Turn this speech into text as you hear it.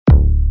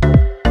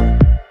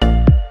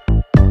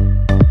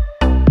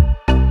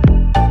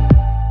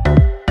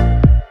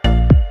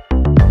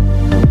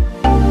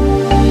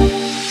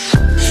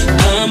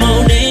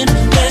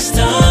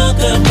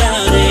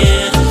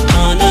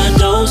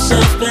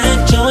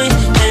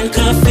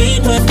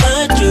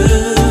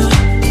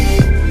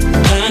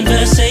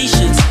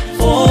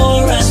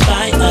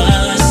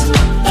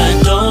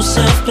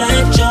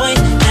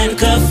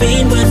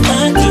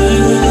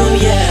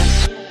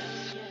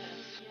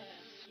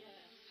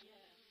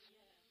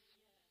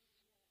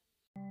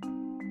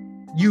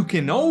You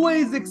can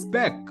always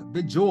expect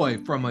the joy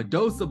from a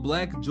dose of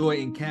black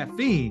joy and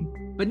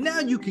caffeine, but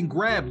now you can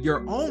grab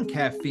your own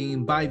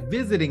caffeine by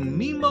visiting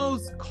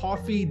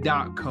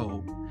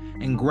mimoscoffee.co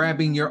and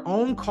grabbing your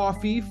own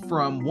coffee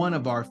from one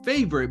of our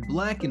favorite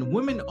black and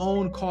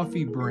women-owned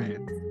coffee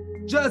brands.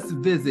 Just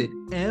visit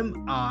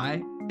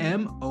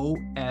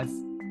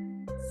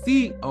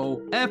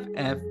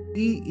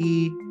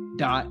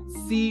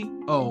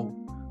mimoscoffee.co.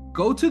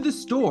 Go to the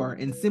store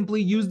and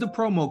simply use the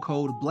promo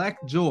code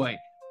BLACKJOY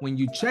when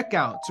you check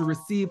out to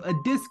receive a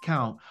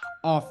discount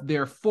off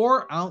their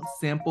 4-ounce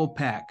sample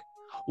pack.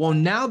 Well,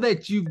 now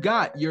that you've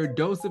got your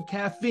dose of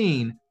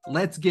caffeine,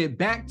 let's get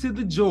back to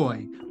the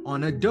joy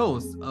on a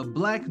dose of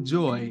black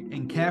joy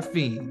and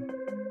caffeine.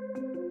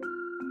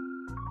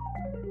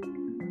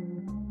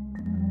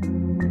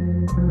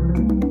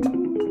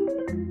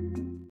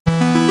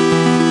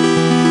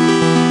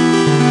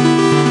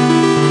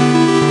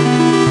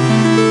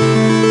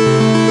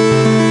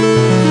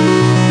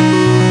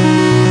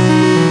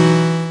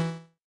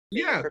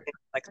 Yeah.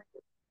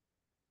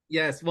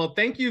 Yes. Well,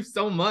 thank you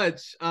so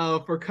much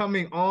for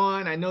coming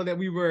on. I know that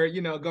we were,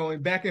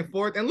 going back and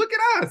forth, and look at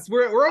us.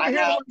 We're over here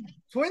like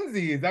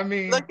twinsies. I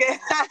mean, look at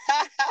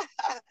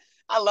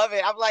I love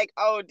it. I'm like,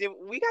 oh,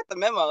 we got the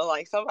memo?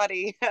 Like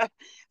somebody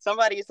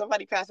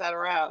passed that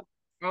around.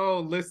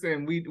 Oh,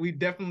 listen, we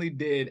definitely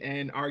did.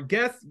 And our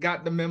guests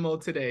got the memo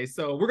today.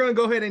 So we're going to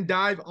go ahead and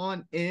dive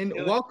on in.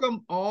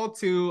 Welcome all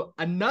to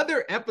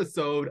another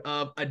episode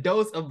of A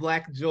Dose of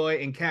Black Joy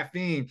and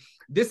Caffeine.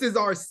 This is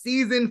our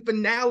season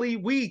finale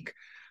week.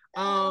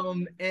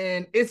 And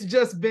it's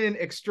just been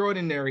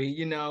extraordinary.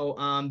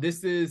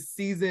 This is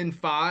season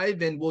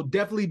 5, and we'll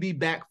definitely be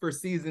back for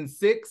season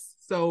 6.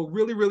 So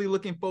really, really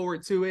looking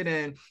forward to it,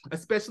 and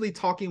especially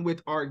talking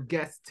with our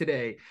guests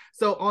today.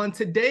 So on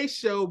today's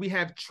show, we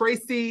have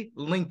Tracey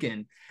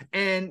Lincoln.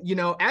 And,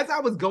 as I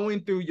was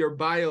going through your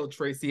bio,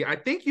 Tracey, I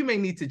think you may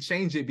need to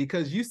change it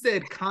because you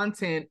said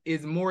content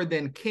is more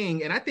than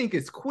king, and I think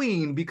it's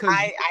queen because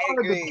I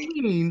agree. The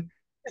queen.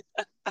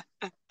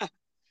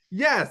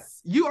 Yes,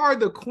 you are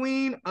the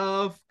queen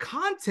of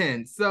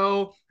content.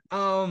 So,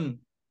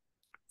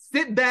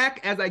 sit back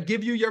as I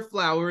give you your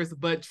flowers,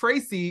 but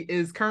Tracey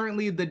is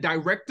currently the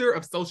director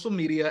of social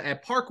media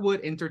at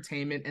Parkwood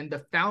Entertainment and the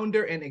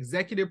founder and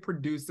executive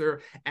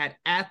producer at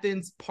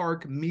Athens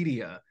Park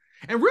Media.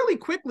 And really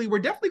quickly, we're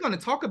definitely going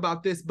to talk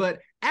about this, but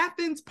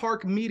Athens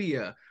Park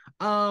Media,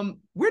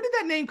 where did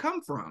that name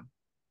come from?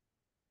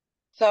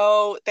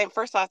 So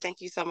first off,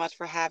 thank you so much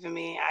for having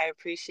me. I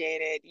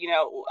appreciate it.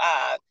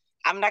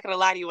 I'm not gonna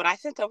lie to you. When I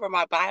sent over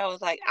my bio, I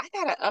was like, I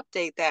gotta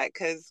update that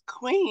because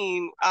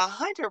Queen,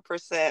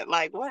 100%.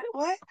 Like what?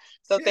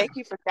 So Yeah. thank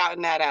you for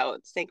shouting that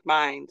out. Sync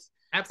minds.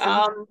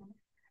 Absolutely.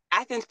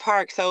 Athens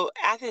Park. So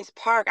Athens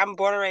Park. I'm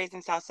born and raised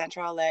in South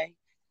Central LA.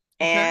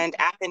 And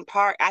Athens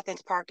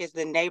Park is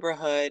the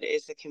neighborhood,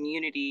 is the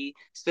community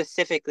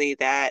specifically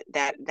that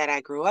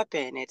I grew up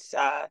in. It's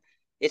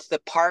the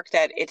park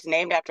it's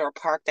named after a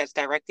park that's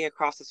directly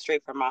across the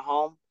street from my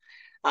home.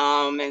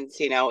 And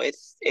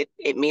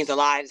it means a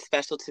lot. It's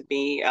special to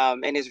me.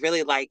 And it's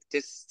really like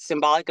just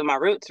symbolic of my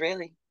roots,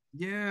 really.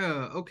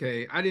 Yeah,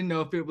 okay. I didn't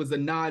know if it was a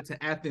nod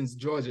to Athens,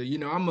 Georgia.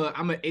 I'm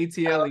an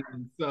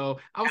ATLian, so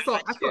I saw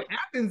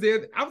Athens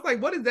there. I was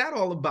like, what is that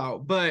all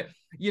about? But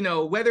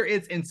whether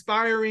it's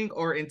inspiring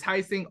or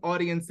enticing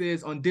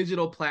audiences on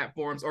digital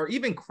platforms or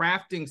even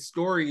crafting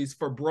stories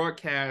for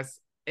broadcasts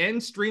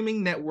and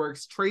streaming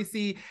networks,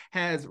 Tracey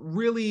has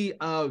really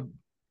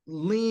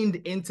leaned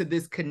into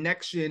this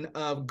connection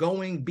of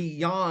going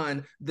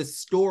beyond the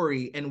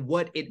story and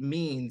what it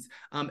means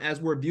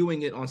as we're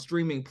viewing it on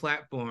streaming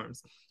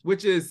platforms,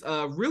 which is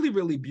really,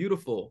 really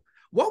beautiful.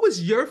 What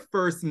was your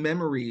first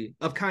memory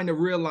of kind of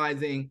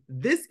realizing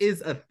this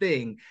is a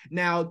thing?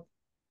 Now,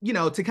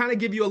 to kind of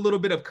give you a little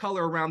bit of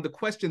color around the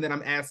question that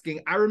I'm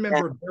asking, I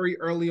remember very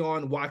early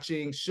on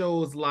watching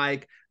shows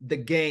like The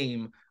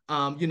Game,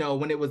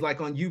 when it was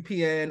like on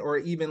UPN or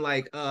even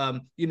like,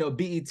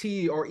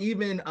 BET or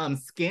even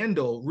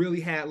Scandal really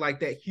had like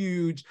that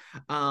huge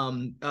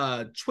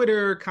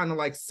Twitter kind of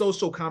like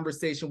social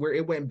conversation where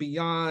it went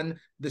beyond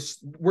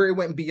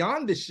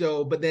the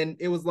show, but then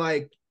it was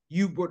like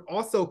you would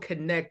also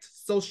connect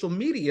social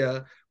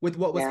media with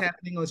what was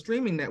happening on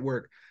streaming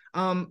network.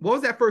 What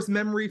was that first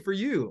memory for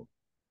you?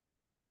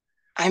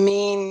 I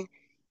mean,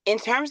 in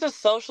terms of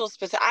social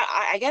specific,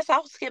 I guess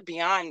I'll skip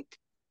beyond,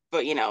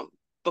 but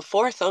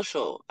before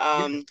social,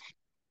 I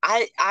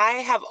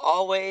have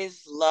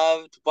always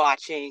loved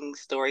watching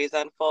stories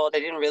unfold. I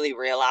didn't really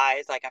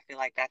realize, like, I feel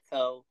like that's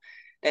so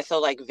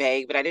like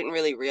vague, but I didn't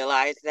really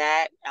realize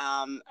that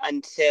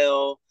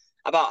until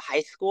about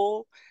high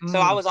school. So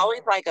I was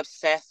always like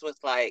obsessed with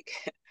like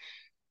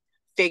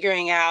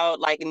figuring out,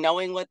 like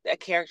knowing what a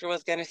character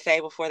was going to say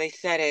before they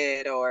said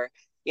it, or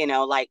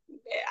like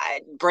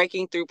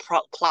breaking through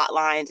plot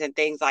lines and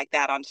things like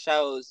that on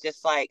shows.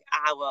 Just like,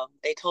 well,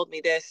 they told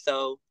me this,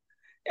 so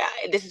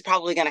this is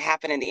probably going to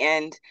happen in the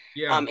end.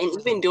 And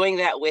even doing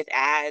that with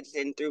ads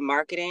and through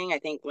marketing. I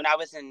think when I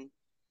was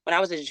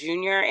a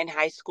junior in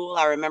high school,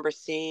 I remember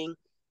seeing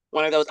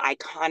one of those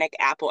iconic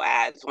Apple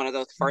ads, one of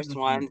those first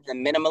ones, the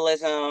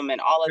minimalism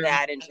and all of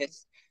that, and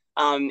just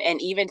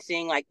and even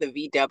seeing like the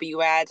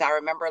VW ads. I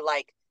remember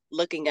like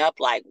looking up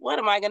like, what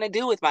am I gonna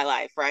do with my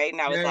life, right?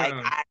 And I was like,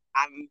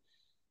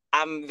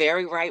 I'm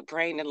very right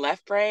brained and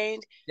left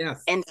brained,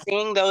 Yes. and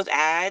seeing those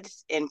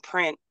ads in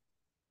print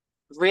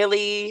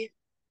really,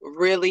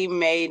 really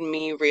made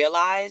me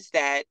realize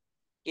that,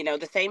 you know,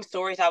 the same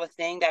stories I was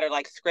seeing that are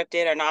like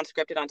scripted or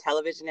non-scripted on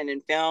television and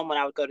in film when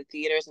I would go to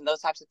theaters and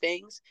those types of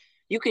things,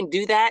 you can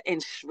do that in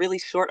really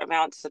short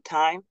amounts of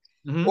time.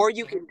 Or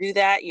you can do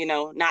that, you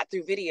know, not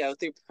through video,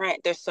 through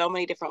print. There's so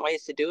many different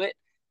ways to do it.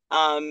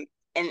 And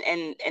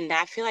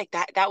I feel like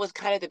that was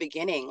kind of the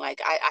beginning. Like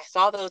I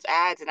saw those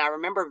ads and I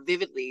remember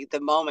vividly the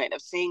moment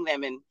of seeing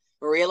them and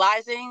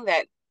realizing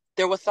that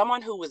there was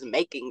someone who was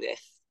making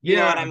this. You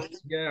know what I mean?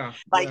 Yeah.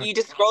 Like you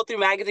just scroll through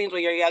magazines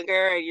when you're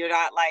younger and you're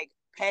not like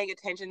paying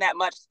attention that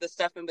much to the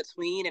stuff in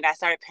between. And I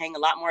started paying a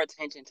lot more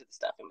attention to the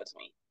stuff in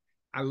between.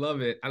 I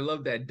love it. I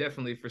love that,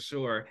 definitely, for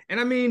sure. And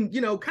I mean, you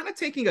know, kind of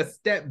taking a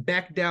step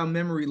back down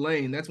memory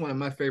lane. That's one of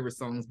my favorite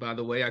songs, by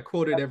the way. I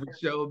quote it every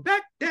show.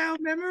 Back down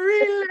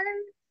memory lane.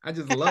 I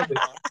just love it.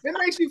 It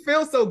makes you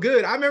feel so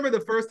good. I remember the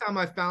first time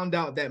I found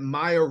out that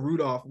Maya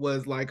Rudolph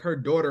was like her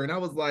daughter, and I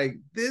was like,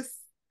 this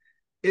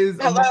is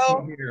a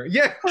moment here.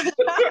 Yeah.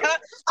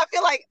 I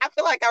feel like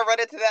I run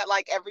into that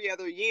like every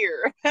other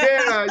year.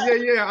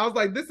 Yeah. I was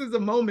like, this is a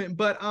moment.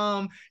 But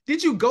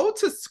did you go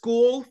to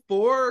school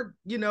for,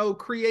 you know,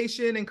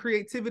 creation and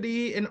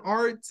creativity and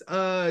art?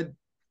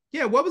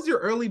 Yeah, what was your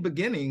early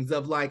beginnings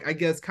of like, I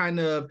guess, kind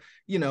of,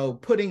 you know,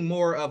 putting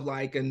more of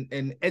like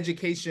an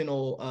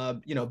educational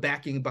you know,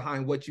 backing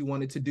behind what you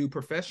wanted to do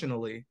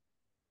professionally?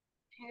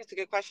 That's a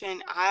good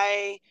question.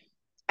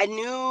 I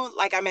knew,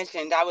 like I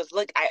mentioned,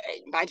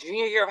 my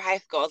junior year of high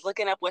school, I was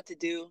looking up what to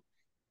do.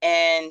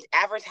 And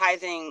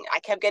advertising, I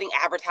kept getting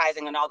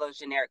advertising on all those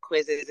generic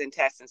quizzes and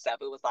tests and stuff.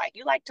 It was like,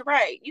 you like to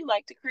write, you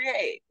like to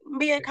create,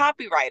 be a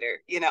copywriter,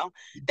 you know,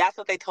 that's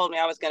what they told me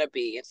I was going to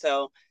be. And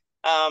so,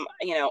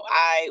 you know,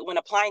 when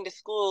applying to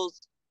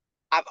schools,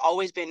 I've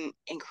always been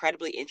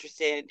incredibly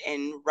interested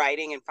in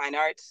writing and fine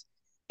arts.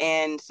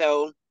 And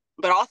so,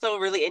 but also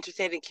really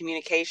interested in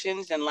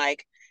communications and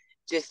like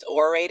just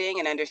orating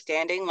and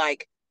understanding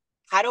like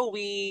how do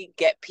we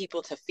get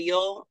people to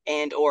feel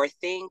and or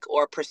think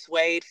or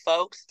persuade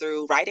folks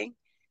through writing.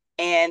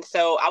 And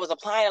so I was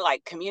applying to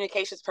like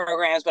communications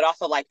programs, but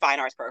also like fine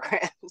arts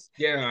programs,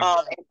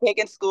 and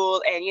picking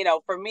schools. And you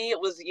know, for me, it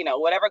was, you know,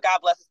 whatever God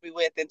blesses me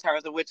with in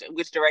terms of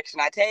which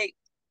direction I take.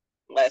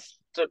 Let's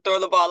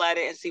throw the ball at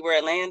it and see where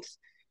it lands.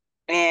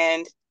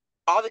 And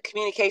all the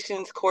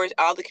communications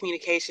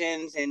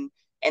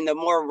and the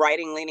more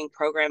writing leaning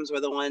programs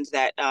were the ones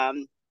that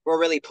were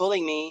really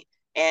pulling me.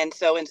 And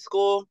so in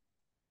school,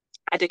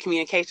 I did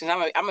communications.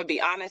 I'm gonna be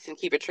honest and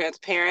keep it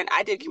transparent.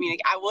 I did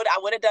communicate. I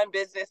would have done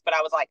business, but I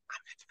was like,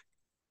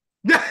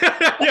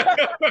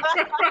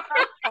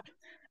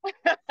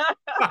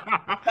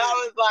 I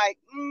was like,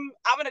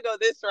 I'm gonna go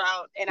this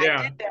route, and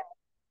I did that,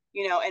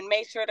 you know, and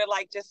made sure to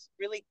like just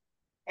really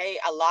pay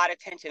a lot of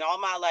attention. All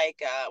my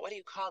like, what do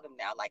you call them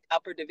now? Like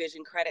upper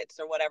division credits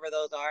or whatever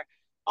those are.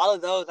 All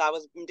of those, I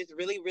was just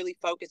really, really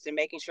focused in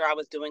making sure I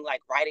was doing like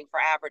writing for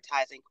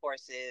advertising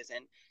courses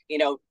and, you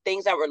know,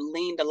 things that were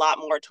leaned a lot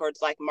more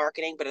towards like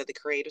marketing, but of the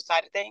creative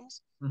side of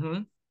things.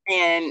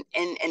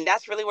 And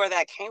that's really where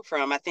that came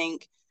from. I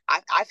think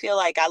I feel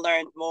like I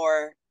learned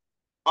more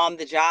on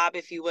the job,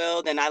 if you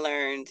will, than I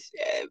learned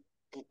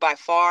by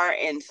far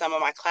in some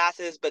of my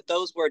classes, but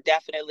those were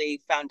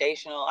definitely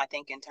foundational, I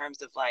think, in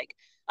terms of like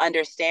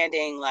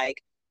understanding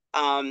like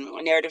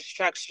narrative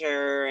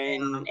structure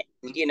and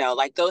you know,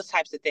 like those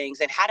types of things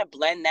and how to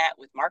blend that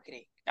with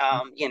marketing.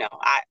 You know,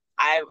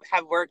 I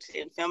have worked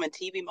in film and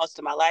TV most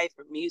of my life,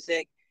 or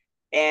music,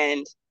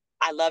 and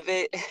I love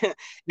it.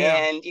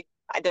 And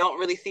I don't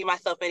really see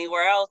myself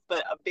anywhere else,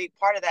 but a big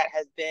part of that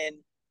has been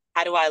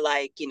how do I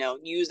like, you know,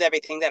 use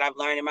everything that I've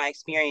learned in my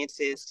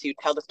experiences to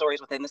tell the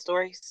stories within the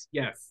stories.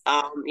 You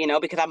know,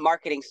 because I'm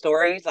marketing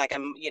stories, like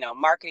I'm, you know,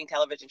 marketing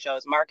television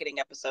shows, marketing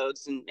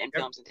episodes and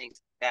films and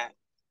things like that.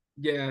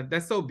 Yeah,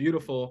 that's so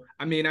beautiful.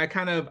 I mean, I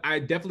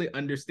definitely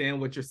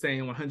understand what you're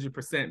saying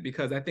 100%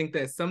 because I think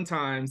that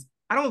sometimes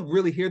I don't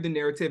really hear the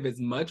narrative as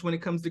much when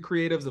it comes to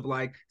creatives of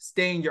like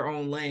stay in your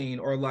own lane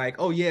or like,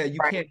 oh yeah,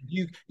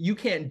 you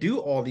can't do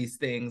all these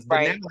things.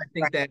 But now I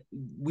think that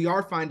we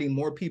are finding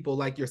more people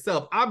like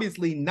yourself.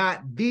 Obviously,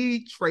 not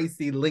the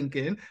Tracey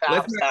Lincoln.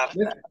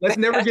 Let's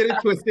never get it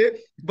twisted.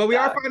 But we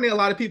are finding a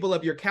lot of people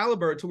of your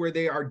caliber to where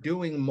they are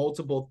doing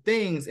multiple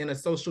things in a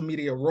social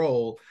media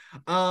role.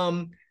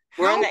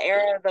 We're in the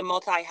era of the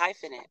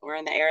multi-hyphenate. We're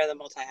in the era of the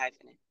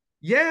multi-hyphenate.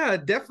 Yeah,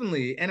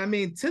 definitely. And I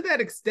mean, to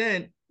that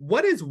extent,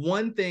 what is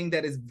one thing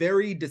that is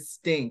very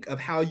distinct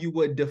of how you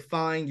would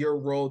define your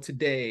role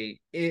today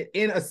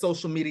in a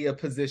social media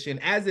position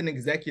as an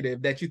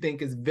executive that you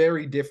think is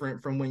very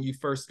different from when you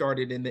first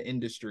started in the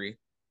industry?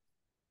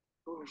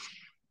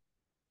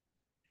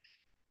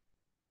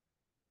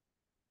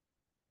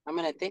 I'm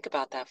gonna think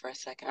about that for a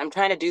second. I'm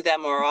trying to do that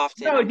more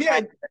often. No, I'm yeah,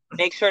 trying to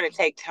make sure to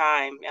take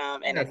time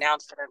and yes.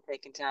 announce that I'm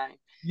taking time.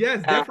 Yes,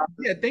 Um, definitely.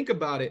 Yeah, think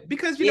about it.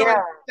 Because I yeah.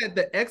 think that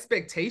the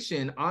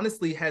expectation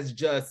honestly has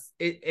just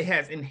it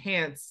has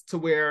enhanced to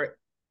where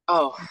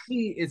Oh,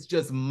 it's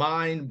just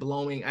mind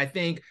blowing. I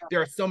think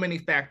there are so many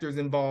factors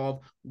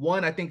involved.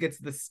 One, I think it's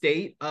the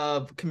state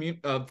of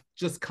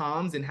just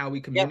comms and how we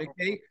yep.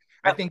 communicate.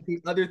 I Yep. think the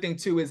other thing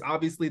too is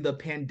obviously the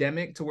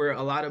pandemic, to where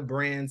a lot of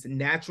brands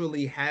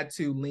naturally had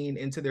to lean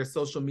into their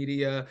social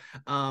media,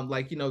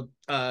 like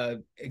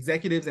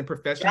executives and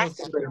professionals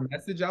Yes. get their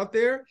message out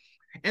there.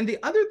 And the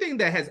other thing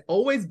that has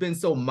always been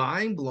so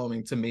mind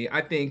blowing to me,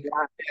 I think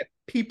Yeah. that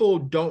people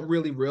don't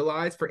really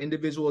realize for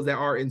individuals that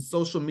are in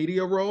social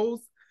media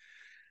roles,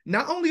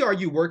 not only are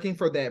you working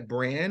for that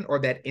brand or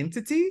that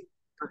entity,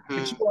 but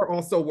Mhm. you are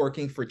also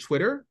working for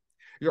Twitter.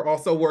 You're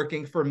also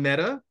working for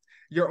Meta.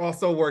 You're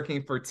also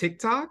working for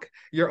TikTok.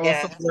 You're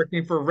also Yes.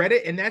 working for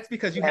Reddit. And that's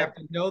because you Yes. have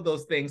to know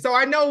those things. So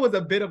I know it was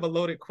a bit of a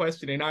loaded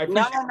question, and I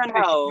No, appreciate no, no, you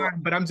taking no.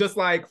 time, but I'm just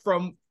like,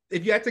 from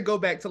if you had to go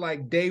back to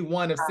like day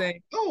one of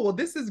saying, oh, well,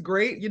 this is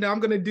great. I'm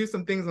going to do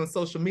some things on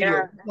social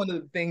media. Yeah. One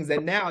of the things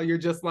that now you're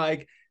just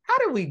like, how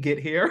did we get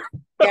here?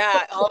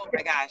 Yeah. Oh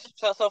my gosh.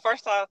 So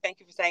first off, thank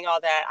you for saying all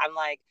that. I'm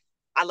like,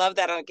 I love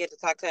that I get to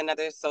talk to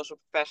another social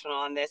professional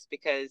on this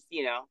because,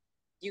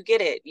 you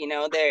get it,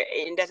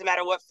 it doesn't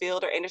matter what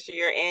field or industry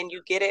you're in,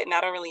 you get it. And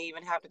I don't really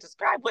even have to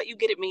describe what you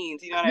get it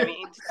means. You know what I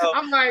mean? So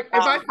I'm like,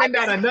 if I I send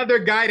out guess another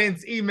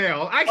guidance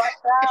email, what's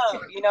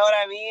up? You know what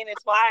I mean?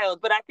 It's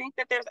wild. But I think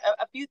that there's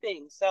a few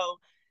things. So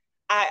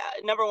I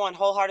number one,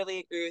 wholeheartedly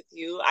agree with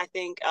you. I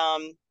think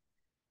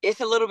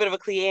it's a little bit of a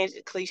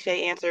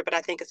cliche answer, but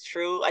I think it's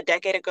true. A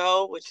decade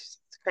ago, which is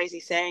a crazy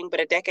saying, but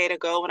a decade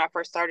ago when I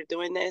first started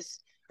doing this,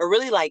 or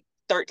really like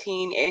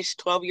 13-ish,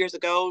 12 years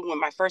ago, when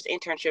my first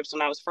internships,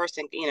 when I was first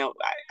in,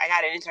 I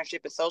got an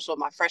internship in social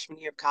my freshman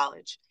year of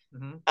college,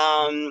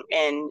 mm-hmm.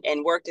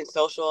 and worked in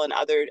social and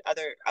other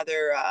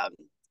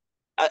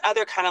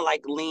kind of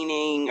like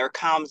leaning or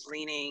comms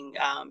leaning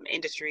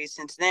industries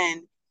since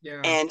then.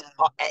 Yeah. And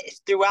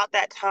throughout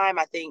that time,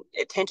 I think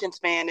attention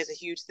span is a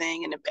huge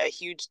thing and a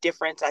huge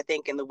difference, I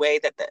think, in the way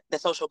that the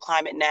social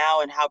climate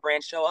now and how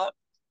brands show up,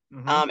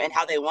 Mm-hmm. and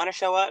how they want to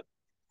show up.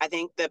 I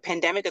think the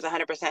pandemic is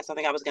 100%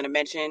 something I was going to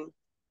mention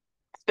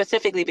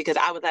specifically because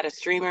I was at a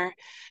streamer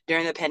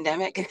during the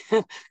pandemic.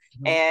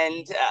 Mm-hmm.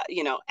 And,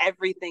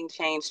 everything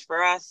changed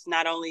for us.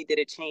 Not only did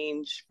it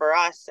change for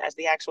us as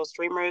the actual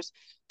streamers,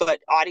 but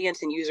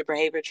audience and user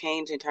behavior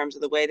changed in terms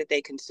of the way that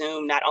they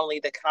consume not only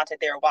the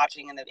content they were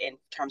watching in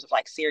terms of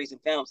like series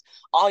and films.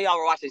 All y'all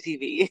were watching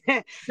TV.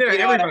 Yeah, You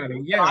know what I everybody.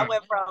 mean? So Yeah. I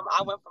went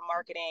from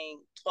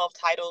marketing 12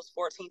 titles,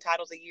 14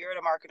 titles a year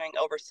to marketing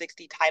over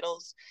 60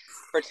 titles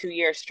for 2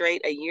 years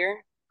straight a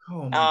year.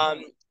 Oh my God.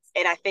 Um,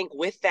 and I think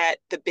with that,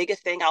 the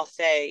biggest thing I'll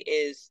say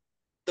is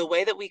the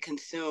way that we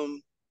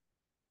consume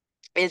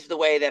is the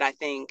way that I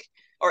think,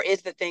 or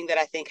is the thing that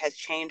I think has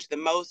changed the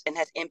most and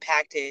has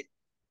impacted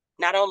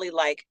not only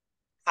like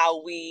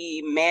how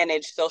we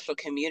manage social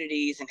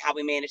communities and how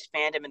we manage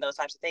fandom and those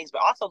types of things,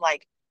 but also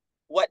like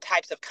what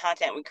types of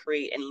content we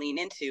create and lean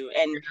into.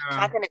 And Yeah.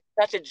 content is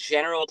such a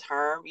general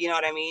term, you know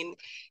what I mean?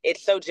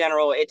 It's so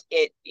general.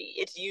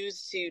 It's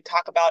used to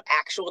talk about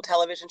actual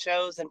television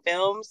shows and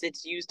films.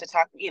 It's used to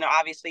talk,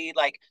 obviously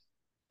like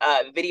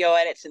video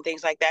edits and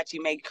things like that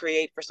you may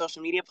create for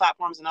social media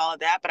platforms and all of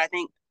that. But I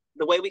think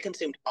the way we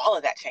consumed all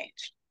of that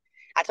changed.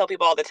 I tell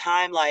people all the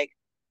time, like,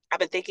 I've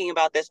been thinking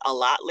about this a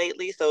lot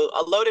lately. So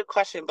a loaded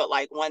question, but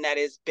like one that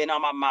has been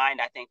on my mind,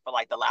 I think, for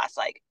like the last,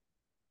 like,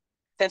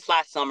 since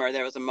last summer,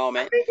 there was a I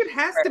moment think it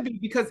has where, to be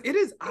because it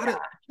is out of yeah,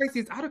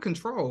 Tracey, it's out of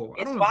control.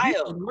 I it's don't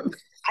wild. know.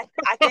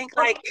 I think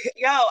like,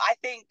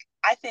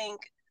 I think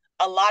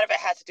a lot of it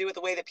has to do with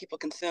the way that people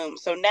consume.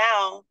 So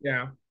now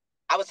Yeah.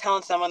 I was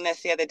telling someone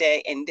this the other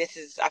day, and this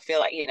is, I feel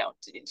like,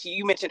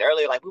 you mentioned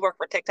earlier, like we work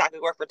for TikTok, we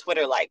work for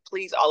Twitter, like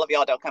please, all of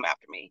y'all don't come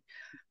after me.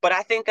 But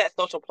I think that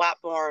social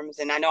platforms,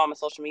 and I know I'm a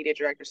social media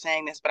director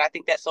saying this, but I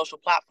think that social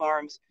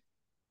platforms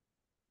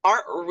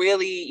aren't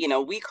really,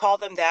 we call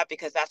them that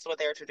because that's what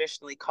they're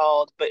traditionally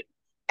called, but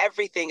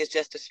everything is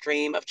just a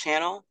stream of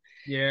channel.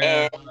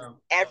 Yeah.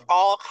 And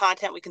all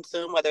content we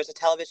consume, whether it's a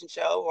television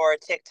show or a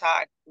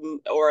TikTok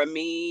or a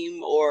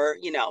meme or,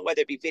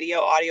 whether it be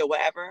video, audio,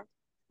 whatever,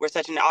 we're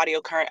such an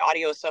audio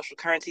social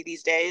currency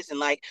these days. And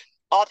like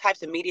all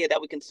types of media that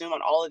we consume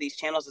on all of these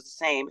channels is the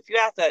same. If you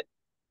ask a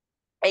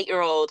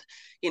 8-year-old,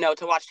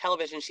 to watch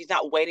television, she's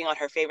not waiting on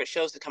her favorite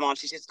shows to come on.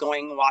 She's just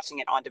going and watching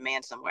it on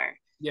demand somewhere.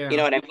 You Yeah.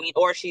 know what I mean?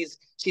 Or she's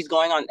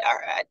going on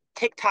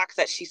TikToks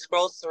that she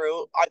scrolls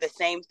through are the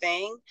same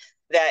thing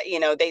that,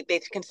 they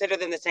consider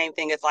them the same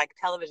thing as like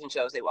television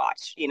shows they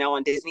watch,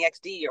 on Disney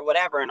XD or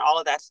whatever and all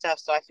of that stuff.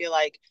 So I feel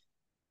like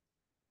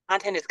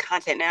content is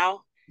content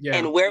now. Yeah.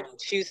 And where we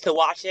choose to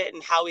watch it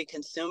and how we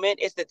consume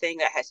it is the thing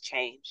that has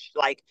changed.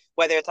 Like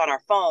whether it's on our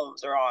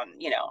phones or on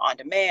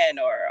demand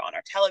or on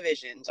our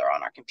televisions or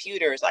on our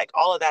computers, like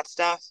all of that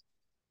stuff,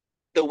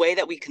 the way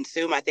that we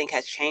consume, I think,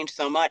 has changed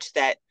so much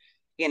that,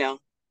 you know,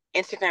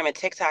 Instagram and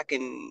TikTok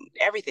and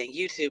everything,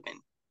 YouTube and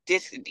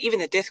even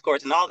the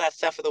discords and all that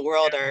stuff of the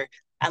world are,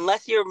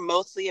 unless you're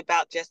mostly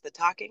about just the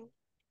talking,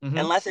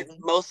 unless it's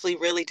mostly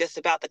really just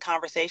about the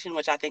conversation,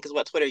 which I think is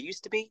what Twitter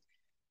used to be,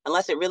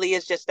 unless it really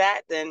is just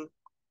that, then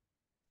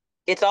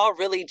it's all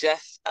really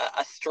just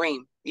a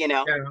stream, you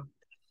know? Yeah.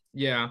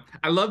 Yeah.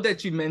 I love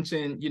that you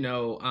mentioned,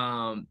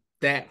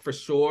 that for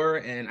sure.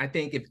 And I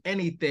think if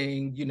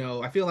anything,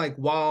 I feel like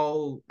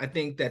while I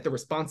think that the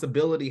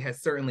responsibility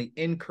has certainly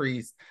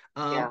increased,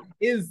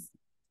 is,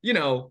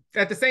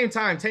 at the same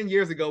time, 10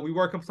 years ago, we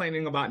were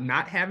complaining about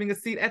not having a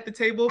seat at the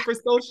table for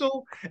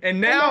social. And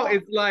now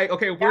it's like,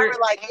 okay, we're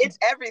like, it's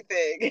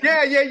everything.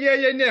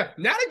 Yeah.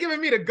 Now they're giving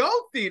me the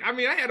gold seat. I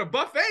mean, I had a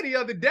buffet the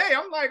other day.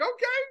 I'm like,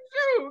 okay,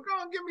 shoot,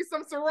 go and give me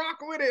some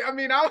Ciroc with it. I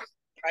mean, I was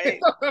right.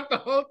 the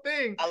whole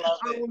thing. I love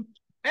it.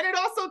 And it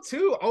also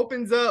too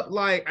opens up,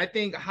 like, I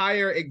think,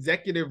 higher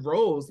executive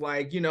roles.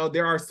 Like,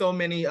 there are so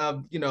many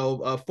of,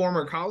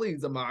 former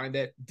colleagues of mine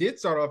that did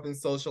start off in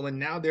social and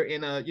now they're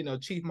in a,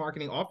 chief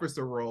marketing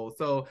officer role.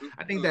 So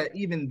I think that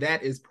even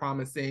that is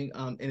promising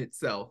in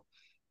itself.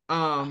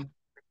 100%.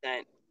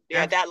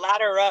 Yeah, that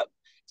ladder up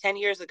 10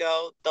 years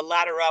ago, the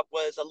ladder up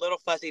was a little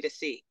fuzzy to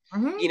see.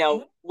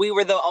 We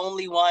were the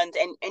only ones,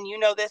 and you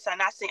know this,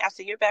 and I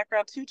see your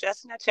background too,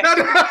 Justin. I checked.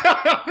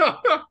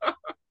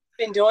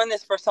 Been doing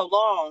this for so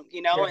long,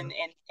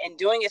 and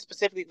doing it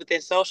specifically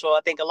within social.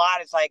 I think a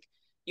lot is like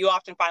you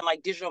often find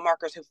like digital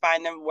marketers who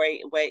find them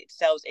way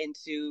themselves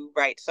into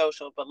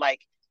social, but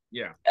like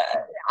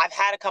I've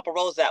had a couple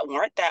roles that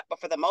weren't that, but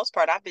for the most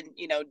part, I've been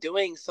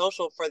doing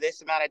social for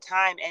this amount of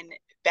time, and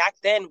back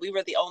then we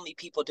were the only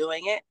people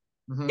doing it.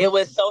 It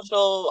was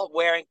social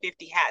wearing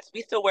 50 hats.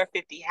 We still wear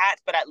 50 hats,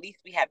 but at least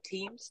we have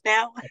teams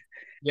now.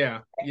 Yeah.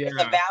 There's a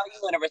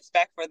value and a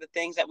respect for the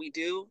things that we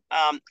do.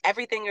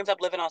 Everything ends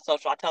up living on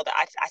social. I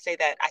say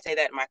that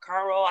in my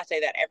current role. I say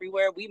that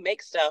everywhere. We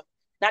make stuff,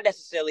 not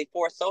necessarily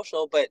for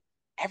social, but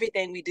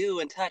everything we do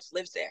and touch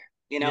lives there.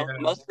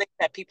 Most things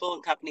that people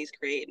and companies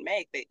create and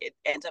make, it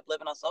ends up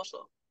living on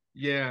social.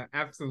 Yeah,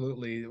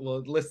 absolutely.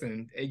 Well,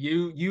 listen,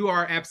 you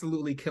are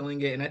absolutely killing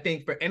it. And I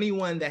think for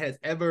anyone that has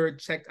ever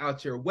checked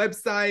out your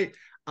website,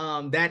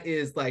 that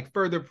is like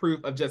further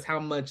proof of just how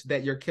much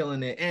that you're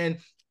killing it. And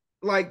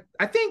like,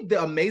 I think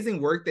the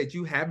amazing work that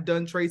you have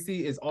done,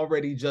 Tracey, is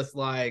already just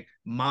like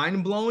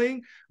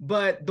mind-blowing.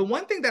 But the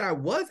one thing that I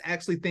was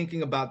actually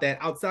thinking about that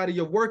outside of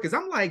your work is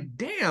I'm like,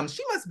 damn,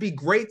 she must be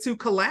great to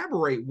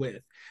collaborate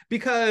with,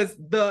 because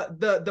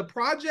the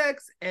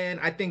projects and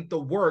I think the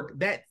work,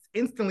 that's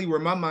instantly where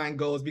my mind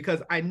goes,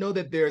 because I know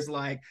that there's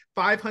like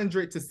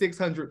 500 to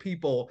 600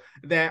 people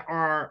that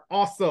are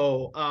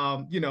also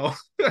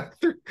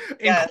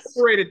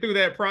incorporated through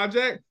that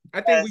project. I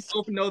think we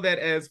both know that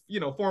as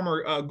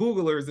former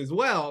Googlers as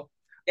well.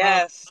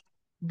 Yes.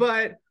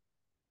 But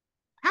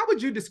how would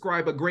you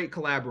describe a great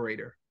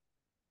collaborator?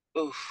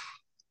 Oof.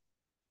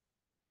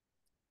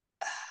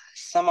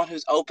 Someone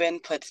who's open,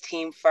 puts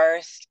team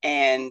first,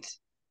 and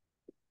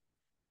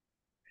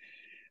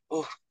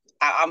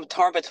I'm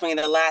torn between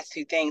the last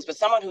two things, but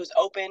someone who's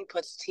open,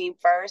 puts team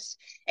first,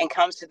 and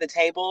comes to the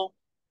table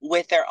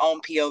with their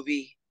own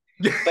POV,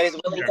 but is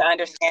willing to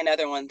understand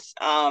other ones.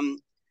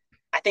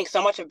 I think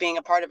so much of being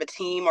a part of a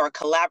team or a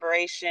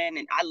collaboration,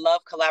 and I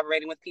love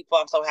collaborating with people.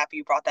 I'm so happy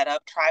you brought that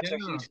up. Tribes are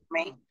huge for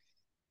me.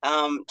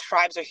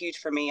 Tribes are huge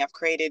for me. I've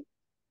created,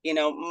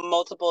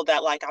 multiple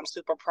that like I'm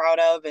super proud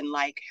of, and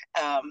like,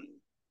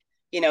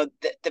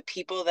 the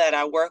people that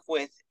I work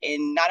with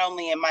in not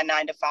only in my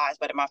 9 to 5s,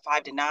 but in my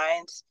 5 to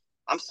 9s.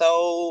 I'm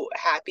so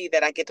happy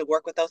that I get to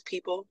work with those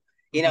people.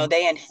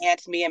 They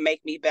enhance me and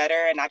make me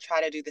better, and I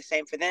try to do the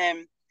same for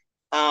them.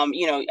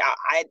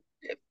 I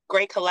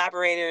great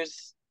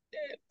collaborators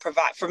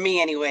provide, for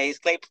me anyways,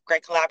 great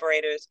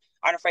collaborators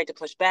aren't afraid to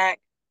push back.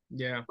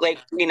 Great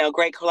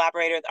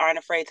collaborators aren't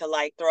afraid to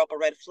like throw up a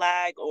red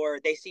flag, or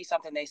they see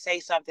something, they say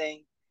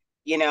something.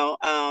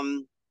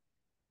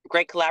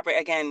 Great collaborator,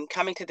 again,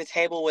 coming to the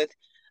table with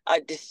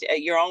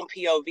your own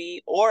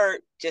POV, or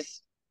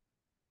just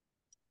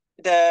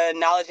the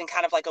knowledge and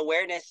kind of like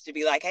awareness to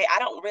be like, hey, I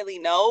don't really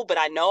know, but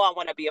I know I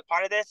want to be a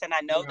part of this, and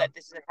I know that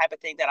this is the type of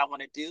thing that I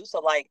want to do. So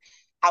like,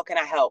 how can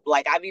I help?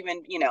 Like, I've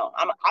even,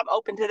 I'm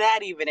open to that.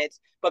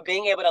 But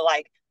being able to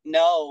like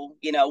know,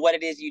 what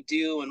it is you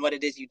do and what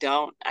it is you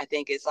don't, I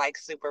think is like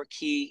super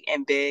key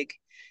and big.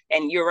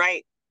 And you're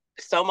right.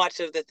 So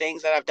much of the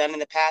things that I've done in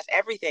the past,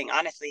 everything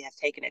honestly has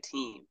taken a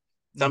team.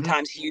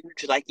 Sometimes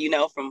huge, like,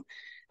 from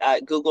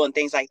Google and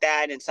things like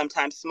that, and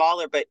sometimes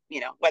smaller, but,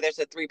 whether it's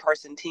a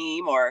 3-person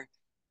team or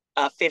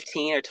a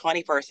 15 or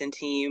 20-person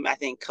team, I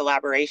think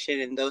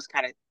collaboration and those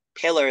kind of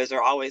pillars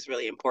are always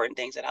really important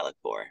things that I look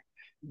for.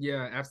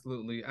 Yeah,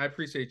 absolutely. I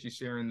appreciate you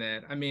sharing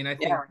that. I mean, I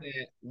think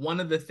that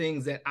one of the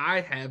things that I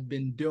have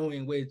been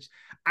doing, which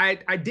I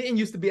didn't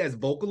used to be as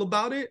vocal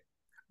about it,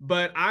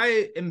 but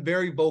I am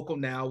very vocal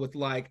now with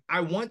like,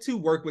 I want to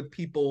work with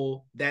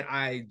people that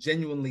I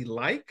genuinely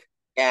like,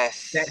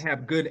 that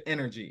have good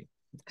energy.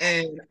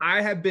 And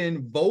I have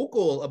been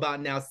vocal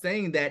about now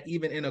saying that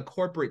even in a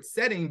corporate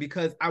setting,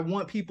 because I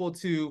want people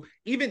to,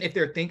 even if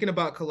they're thinking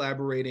about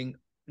collaborating,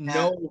 Yeah.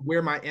 know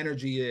where my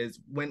energy is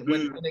Mm.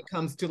 when it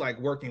comes to like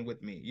working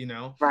with me, you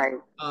know? Right.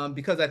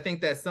 Because I think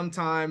that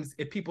sometimes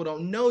if people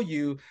don't know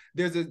you,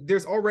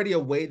 there's already a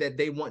way that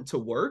they want to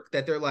work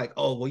that they're like,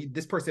 oh, well,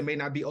 this person may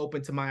not be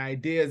open to my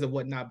ideas or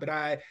whatnot. But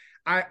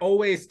I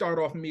always start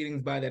off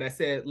meetings by that. I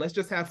said, let's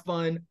just have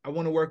fun. I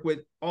want to work with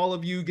all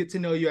of you, get to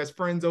know you as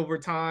friends over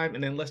time,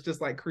 and then let's just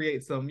like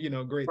create some,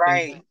 great things.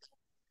 Right.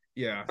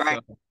 Yeah. Right.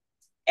 So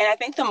And I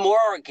think the more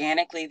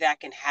organically that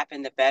can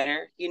happen, the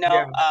better.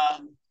 yeah,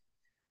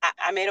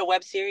 I made a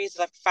web series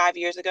like 5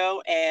 years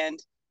ago, and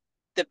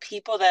the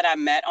people that I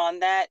met on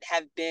that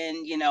have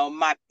been,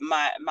 my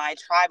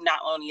tribe, not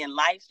only in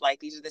life.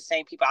 Like these are the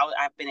same people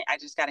I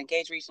just got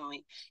engaged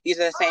recently. These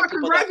are the same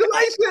people that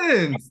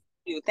congratulations.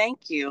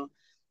 Thank you.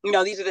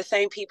 These are the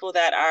same people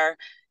that are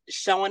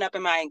showing up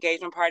in my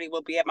engagement party,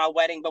 will be at my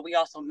wedding, but we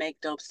also make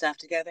dope stuff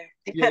together.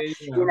 Yeah,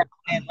 yeah,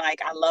 And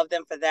like I love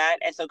them for that.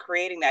 And so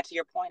creating that, to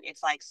your point,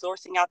 it's like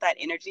sourcing out that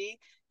energy.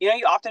 You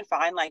often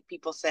find like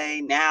people say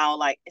now,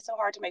 like it's so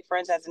hard to make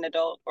friends as an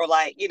adult, or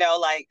like, yeah,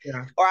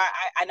 or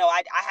I know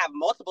I have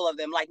multiple of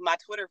them, like my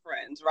Twitter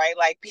friends, right?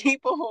 Like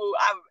people who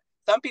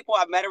some people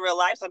I've met in real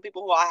life, some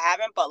people who I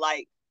haven't, but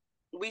like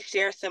we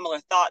share similar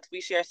thoughts,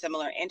 we share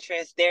similar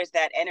interests. There's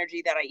that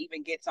energy that I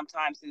even get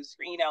sometimes through the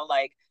screen,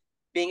 like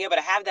being able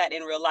to have that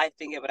in real life,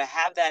 being able to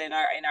have that in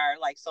our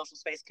like social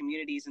space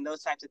communities and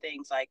those types of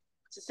things. Like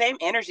it's the same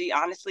energy,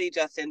 honestly,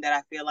 Justin, that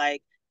I feel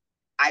like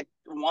I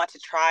want to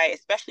try,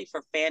 especially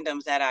for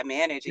fandoms that I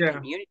manage in yeah,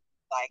 community.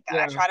 Like I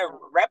yeah. try to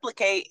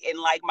replicate in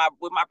like my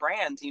with my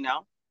brands.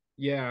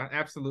 Yeah,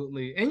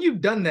 absolutely. And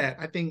you've done that,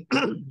 I think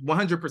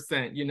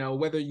 100%,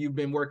 whether you've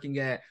been working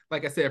at,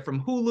 like I said,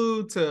 from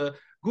Hulu to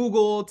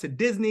Google to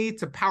Disney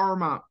to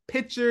Paramount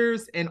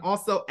Pictures and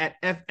also at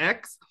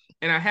FX.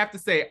 And I have to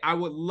say, I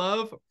would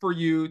love for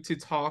you to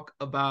talk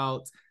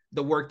about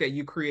the work that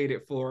you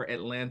created for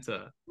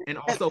Atlanta and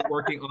also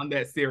working on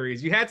that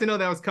series. You had to know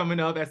that was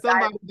coming up as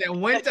somebody that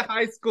went to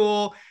high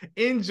school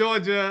in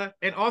Georgia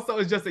and also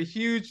is just a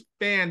huge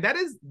fan. That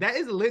is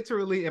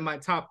literally in my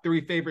top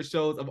 3 favorite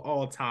shows of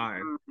all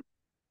time.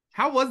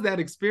 How was that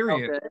So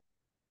experience?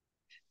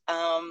 good.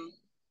 Um,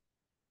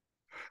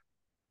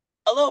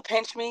 a little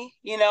pinch me,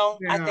 I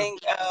Yeah.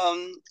 think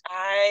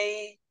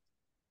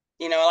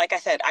like I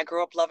said, I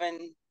grew up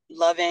loving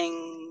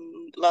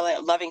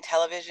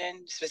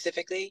television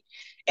specifically,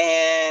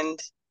 and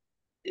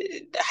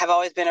have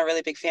always been a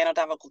really big fan of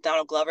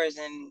Donald Glover's,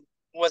 and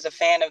was a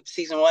fan of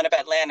season 1 of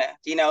Atlanta.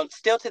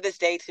 Still to this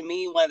day, to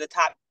me, one of the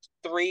top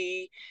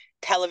 3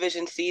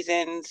 television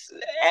seasons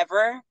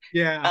ever.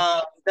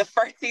 Yeah. The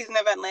first season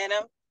of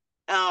Atlanta.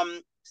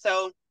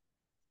 So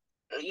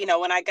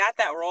when I got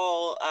that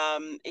role,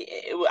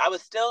 I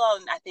was still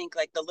on, I think,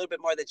 like the little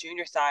bit more the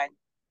junior side,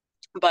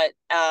 but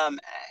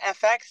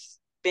FX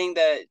being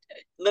the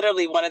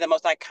literally one of the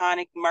most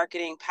iconic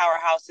marketing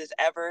powerhouses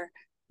ever.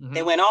 They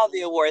Mm-hmm. win all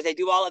the awards. They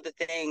do all of the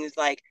things.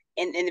 Like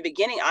in the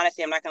beginning,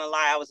 honestly, I'm not gonna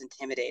lie, I was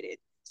intimidated.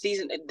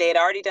 They had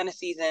already done a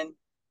season.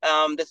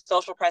 The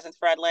social presence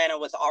for Atlanta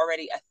was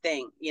already a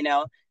thing.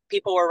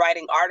 People were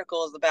writing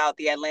articles about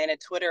the Atlanta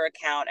Twitter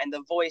account and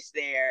the voice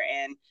there,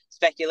 and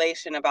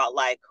speculation about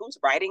like who's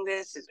writing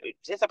this. Is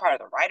this a part of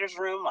the writers'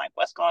 room? Like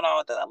what's going on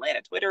with the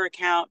Atlanta Twitter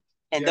account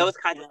and Yeah. those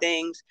kinds of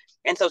things.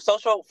 And so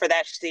social for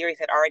that series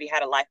had already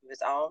had a life of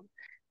its own.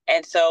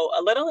 And so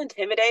a little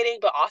intimidating,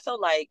 but also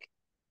like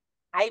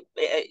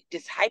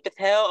just hype as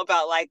hell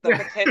about like the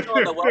Yeah. potential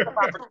and the wealth of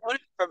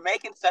opportunity for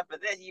making stuff for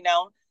this.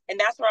 And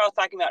that's what I was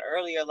talking about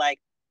earlier. Like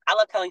I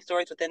love telling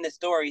stories within this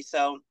story.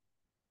 So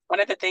one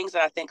of the things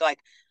that I think like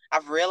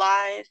I've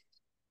realized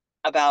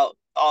about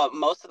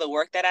most of the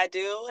work that I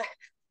do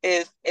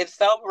is in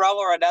some role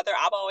or another,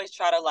 I'm always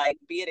trying to like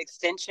be an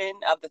extension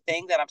of the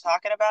thing that I'm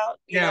talking about.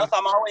 Yeah. So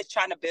I'm always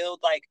trying to build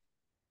like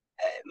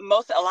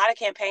a lot of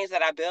campaigns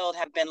that I build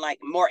have been like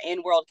more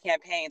in-world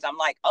campaigns. I'm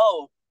like,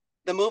 oh,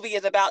 the movie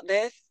is about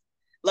this.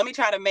 Let me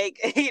try to make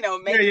Yeah.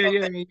 make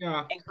Yeah. something Yeah.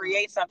 Yeah. and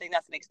create something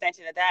that's an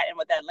extension of that. And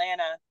with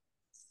Atlanta,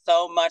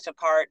 so much a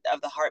part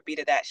of the heartbeat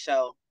of that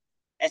show.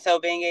 And so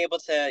being able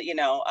to,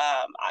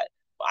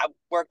 I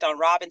worked on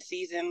Robin's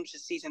season, which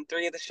is season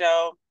 3 of the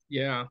show,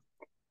 Yeah.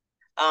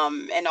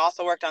 and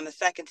also worked on the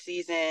second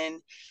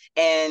season.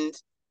 And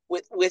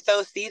with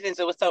those seasons,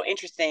 it was so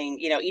interesting.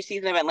 Each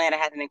season of Atlanta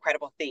has an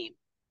incredible theme.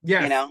 You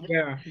Yes. know,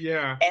 Yeah.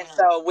 Yeah. and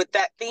so with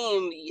that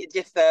theme,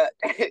 just the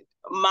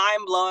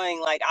mind blowing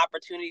like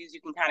opportunities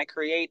you can kind of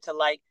create to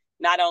like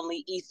not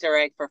only Easter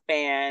egg for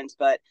fans,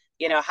 but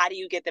how do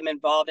you get them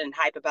involved and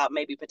hype about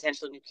maybe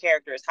potential new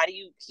characters? How do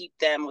you keep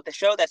them with a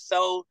show that's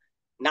so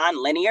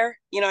non-linear?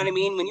 You know what I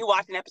mean? When you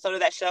watch an episode of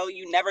that show,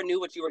 you never knew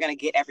what you were going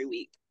to get every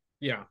week.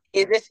 Yeah.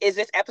 Is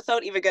this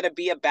episode even going to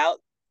be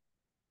about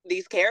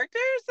these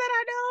characters that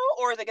I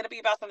know, or is it going to be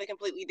about something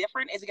completely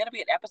different? Is it going to be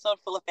an episode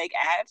full of fake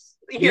ads?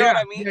 You know Yeah. what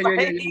I mean? Yeah. Yeah.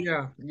 Yeah.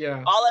 Like Yeah.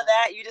 Yeah. all of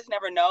that, you just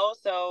never know.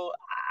 So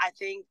I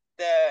think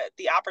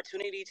the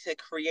opportunity to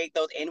create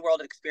those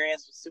in-world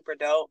experiences was super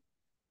dope.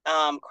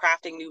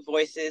 Crafting new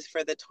voices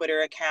for the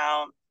Twitter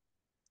account,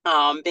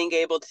 being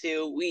able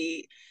to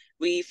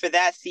we for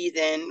that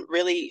season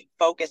really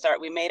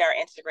we made our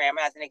Instagram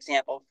as an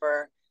example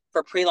for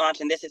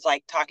pre-launch, and this is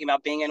like talking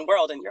about being in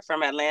world, and you're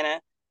from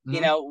Atlanta. You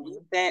Mm-hmm. know,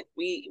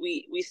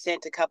 we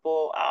sent a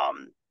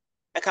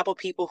couple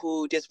people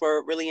who just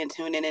were really in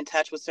tune and in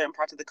touch with certain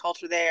parts of the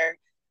culture there,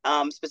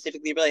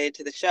 specifically related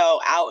to the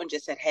show, out and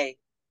just said, hey,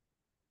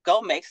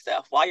 go make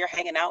stuff while you're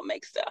hanging out,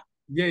 make stuff.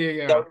 Yeah, yeah,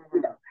 yeah. Go,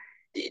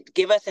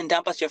 give us and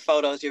dump us your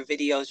photos, your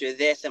videos, your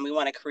this, and we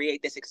want to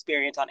create this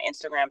experience on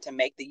Instagram to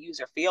make the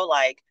user feel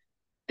like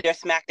they're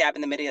smack dab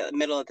in the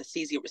middle of the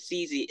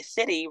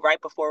city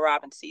right before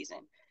robin season.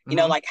 You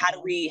know, Mm-hmm. like how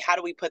do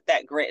we put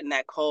that grit and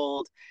that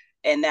cold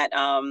and that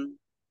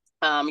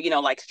you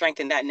know, like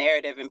strengthen that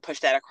narrative and push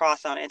that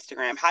across on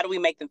Instagram? How do we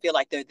make them feel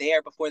like they're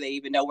there before they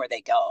even know where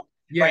they go?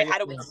 Yeah, Right? yeah, How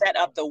do we yeah. set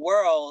up the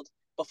world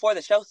before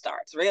the show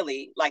starts?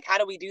 Really, like how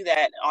do we do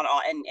that on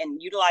all and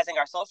utilizing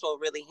our social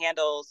really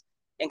handles,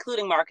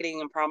 including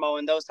marketing and promo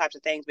and those types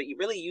of things, but you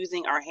really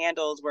using our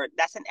handles where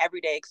that's an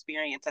everyday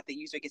experience that the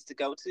user gets to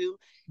go to,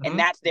 and Mm-hmm.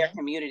 that's their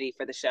community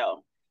for the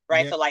show,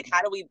 right? Yeah. So like,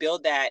 how do we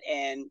build that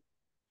and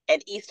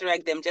Easter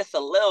egg them just a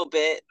little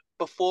bit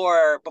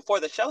before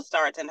the show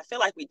starts? And I feel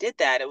like we did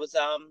that. It was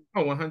Oh,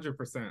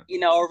 100%. you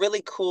know, a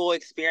really cool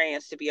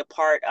experience to be a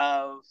part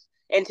of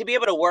and to be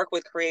able to work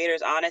with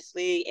creators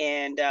honestly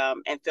and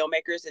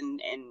filmmakers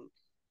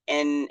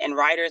and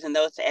writers and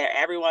those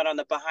everyone on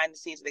the behind the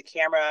scenes of the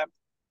camera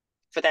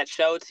for that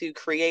show to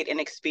create an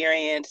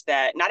experience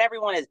that not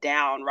everyone is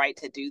down, right,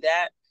 to do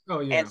that. Oh,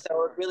 And yeah.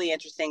 so it's really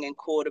interesting and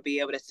cool to be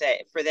able to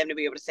say, for them to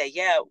be able to say,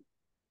 yeah,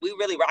 we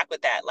really rock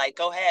with that. Like,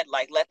 go ahead,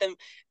 like let them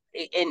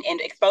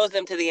and expose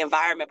them to the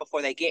environment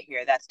before they get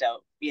here. That's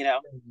dope, you know?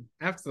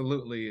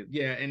 Absolutely.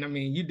 Yeah. And I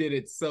mean, you did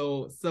it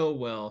so, so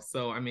well.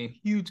 So, I mean,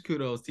 huge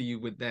kudos to you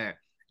with that.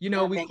 You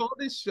know, Yeah, we thank call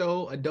this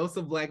show A Dose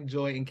of Black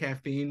Joy and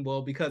Caffeine.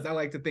 Well, because I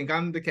like to think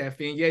I'm the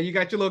caffeine. Yeah, you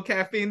got your little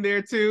caffeine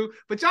there too.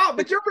 But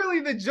you're really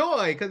the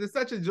joy because it's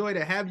such a joy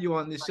to have you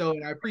on this show.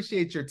 And I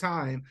appreciate your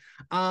time.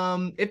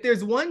 If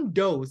there's one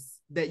dose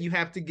that you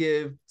have to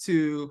give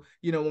to,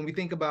 you know, when we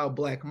think about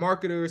Black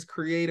marketers,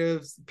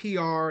 creatives,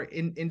 yeah.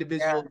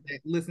 individuals that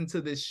listen to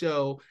this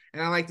show,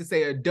 and I like to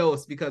say a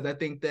dose because I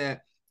think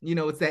that, you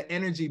know, it's that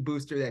energy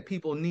booster that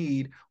people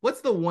need. What's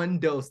the one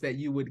dose that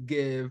you would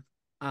give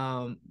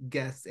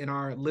guests and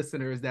our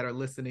listeners that are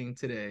listening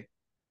today?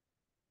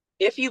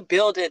 If you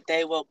build it,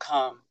 they will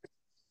come.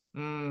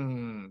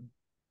 Mm.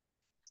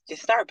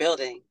 Just start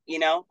building, you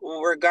know,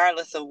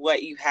 regardless of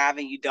what you have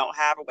and you don't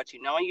have or what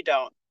you know and you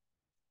don't.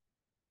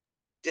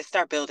 Just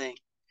start building.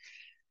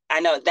 I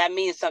know that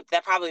means something.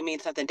 That probably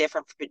means something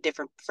different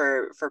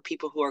for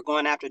people who are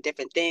going after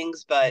different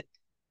things. But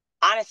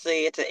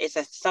honestly,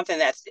 it's something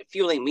that's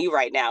fueling me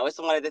right now. It's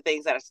one of the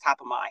things that is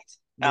top of mind.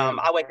 Yeah.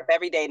 I wake up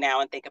every day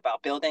now and think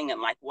about building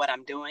and like what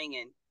I'm doing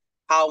and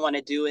how I want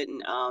to do it.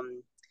 And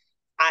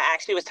I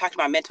actually was talking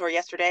to my mentor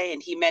yesterday,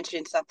 and he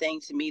mentioned something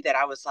to me that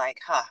I was like,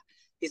 huh.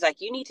 He's like,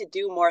 you need to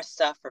do more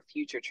stuff for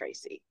future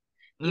Tracey.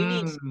 You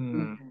need to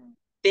Mm.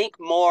 think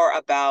more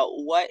about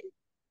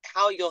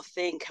how you'll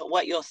think,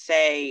 what you'll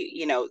say,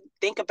 you know,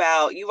 think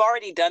about you've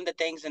already done the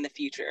things in the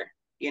future,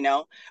 you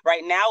know.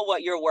 Right now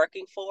what you're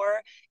working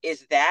for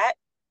is that,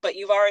 but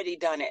you've already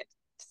done it.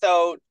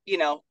 So, you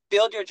know,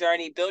 build your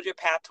journey, build your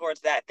path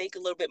towards that. Think a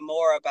little bit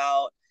more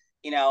about,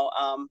 you know,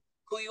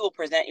 who you will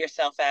present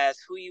yourself as,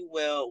 who you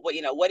will, what,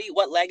 you know,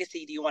 what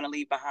legacy do you want to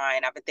leave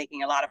behind? I've been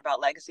thinking a lot about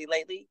legacy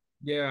lately.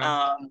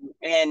 Yeah.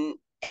 And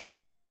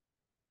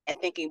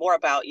thinking more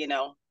about, you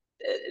know,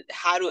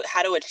 how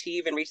to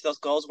achieve and reach those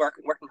goals,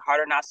 working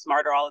harder, not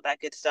smarter, all of that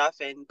good stuff.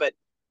 And but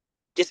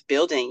just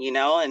building, you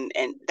know, and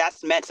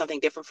that's meant something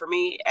different for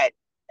me at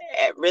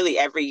really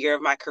every year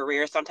of my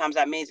career. Sometimes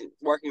that means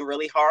working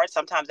really hard.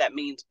 Sometimes that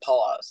means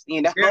pause,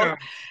 you know. Yeah.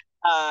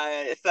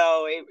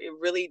 So it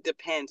really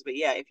depends. But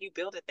yeah, if you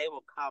build it, they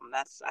will come.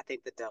 That's I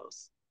think the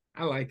dose.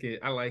 I like it.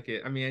 I like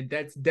it. I mean,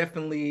 that's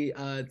definitely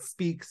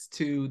speaks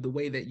to the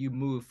way that you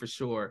move for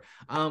sure.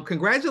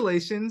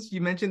 Congratulations.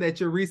 You mentioned that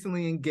you're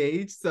recently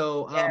engaged.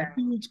 So Yeah.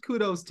 huge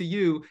kudos to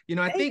you. You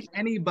know, I Thank think you.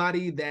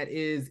 anybody that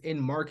is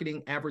in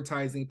marketing,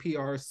 advertising,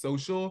 PR,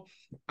 social,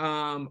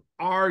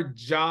 our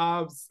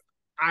jobs,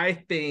 I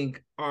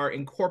think, are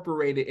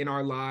incorporated in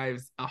our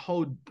lives a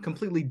whole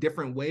completely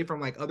different way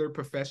from like other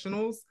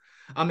professionals,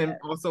 and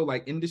also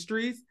like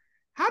industries.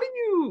 How do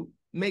you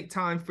make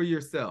time for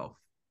yourself?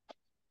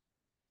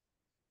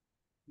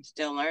 I'm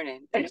still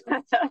learning.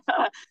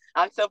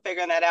 I'm still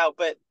figuring that out.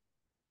 But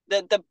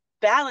the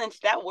balance,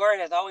 that word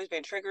has always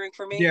been triggering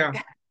for me. Yeah.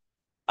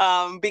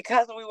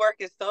 Because we work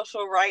in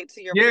social, right?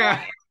 To your point,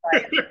 Yeah.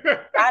 it's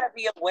like gotta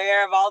be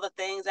aware of all the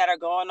things that are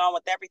going on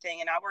with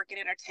everything. And I work in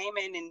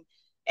entertainment,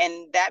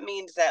 and that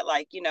means that,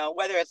 like, you know,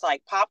 whether it's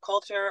like pop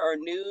culture or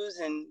news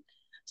and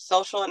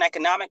social and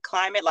economic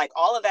climate, like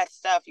all of that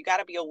stuff, you got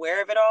to be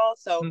aware of it all.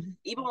 So Mhm.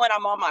 even when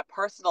I'm on my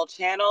personal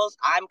channels,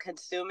 I'm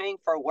consuming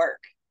for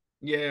work.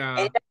 And Yeah.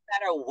 it doesn't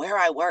matter where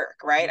I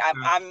work, right?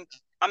 Yeah.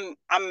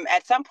 I'm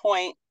at some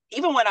point.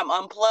 even when I'm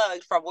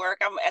unplugged from work,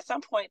 I'm at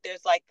some point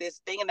there's like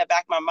this thing in the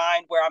back of my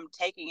mind where I'm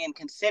taking and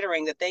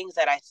considering the things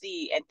that I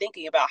see and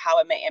thinking about how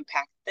it may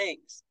impact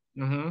things.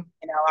 Mm-hmm.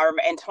 You know, I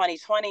remember in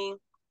 2020,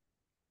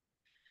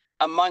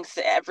 amongst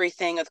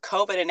everything of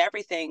COVID and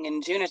everything,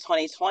 in June of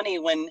 2020,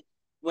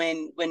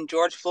 when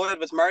George Floyd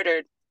was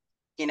murdered,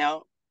 you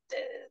know,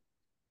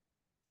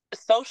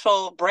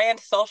 social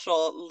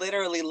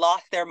literally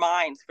lost their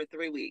minds for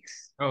 3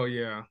 weeks. Oh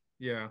yeah.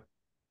 Yeah.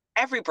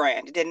 Every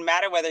brand, it didn't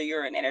matter whether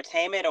you're in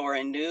entertainment or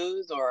in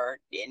news or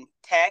in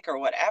tech or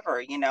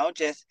whatever,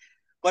 just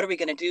what are we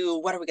going to do?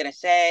 What are we going to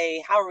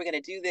say? How are we going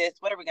to do this?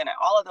 What are we going to,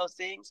 all of those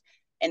things.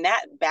 And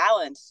that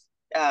balance,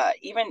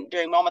 even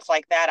during moments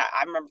like that,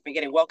 I remember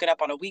getting woken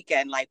up on a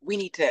weekend, like we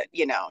need to,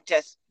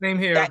 just Same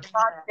here. that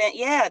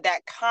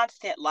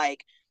constant,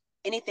 like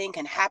anything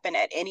can happen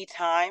at any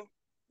time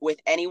with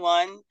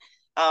anyone,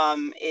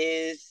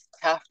 is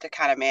tough to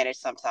kind of manage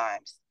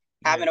sometimes.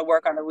 Yeah. Having to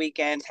work on the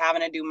weekends,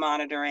 having to do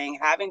monitoring,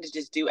 having to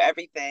just do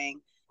everything.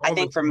 I All the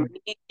think for time.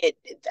 me,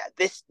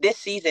 this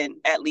season,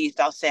 at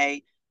least, I'll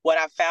say what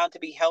I've found to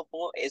be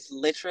helpful is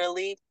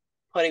literally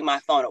putting my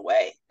phone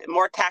away.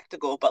 More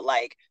tactical, but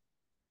like,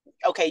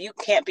 okay, you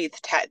can't be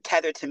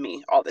tethered to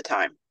me all the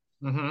time,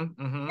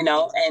 Mm-hmm.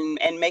 Mm-hmm.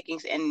 and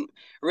making and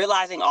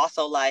realizing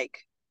also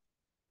like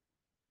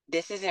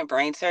this isn't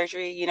brain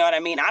surgery. You know what I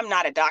mean? I'm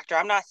not a doctor.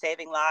 I'm not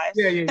saving lives.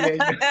 Yeah, yeah,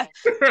 yeah,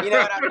 You know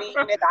yeah. what I mean?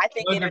 I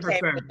think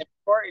entertainment 100%. is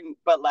important,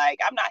 but like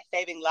I'm not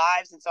saving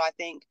lives. And so I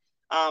think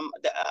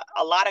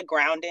a lot of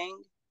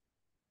grounding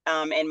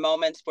in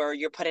moments where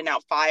you're putting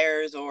out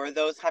fires or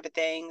those type of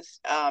things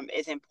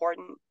is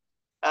important.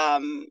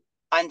 Um,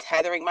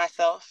 Untethering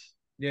myself.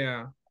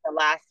 Yeah. The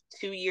last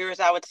 2 years,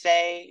 I would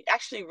say,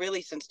 actually,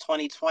 really since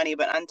 2020,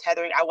 but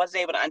untethering, I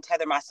wasn't able to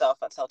untether myself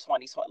until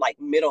 2020, like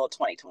middle of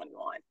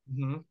 2021.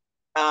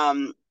 Mm-hmm.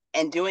 Um,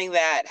 and doing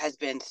that has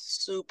been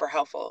super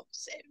helpful.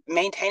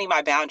 Maintaining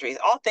my boundaries,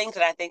 all things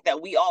that I think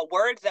that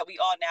words that we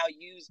all now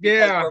use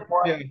because Yeah. we're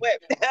more Yeah.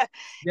 equipped.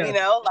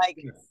 Yes. Like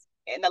Yes.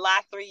 in the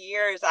last 3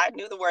 years, I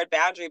knew the word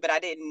boundary, but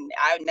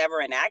I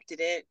never enacted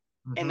it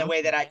in the Mm-hmm.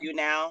 way that I do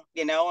now,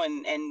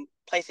 and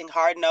placing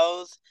hard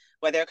nose,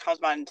 whether it comes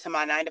to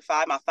my 9 to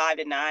 5, my 5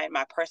 to 9,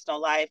 my personal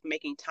life,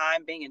 making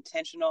time, being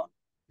intentional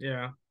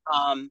Yeah.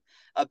 um,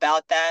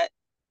 about that.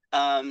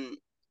 Um,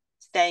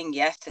 Saying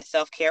yes to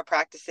self-care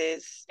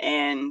practices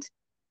and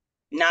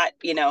not,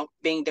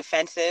 being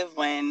defensive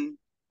when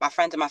my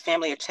friends and my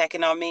family are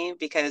checking on me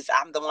because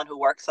I'm the one who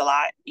works a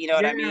lot. You know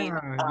what Yeah, I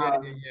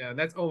mean? yeah.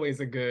 That's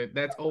always a good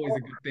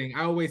thing.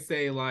 I always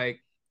say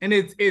like, and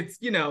it's,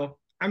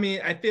 I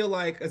mean, I feel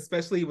like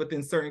especially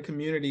within certain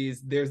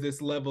communities, there's this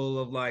level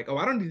of like, oh,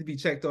 I don't need to be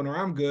checked on or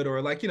I'm good,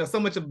 or like, so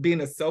much of being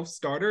a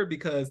self-starter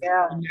because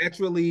Yeah.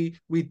 naturally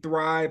we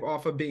thrive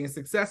off of being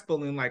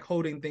successful and like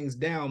holding things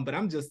down. But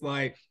I'm just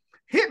like,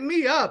 hit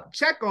me up,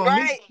 check on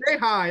me, Right. say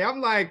hi.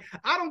 I'm like,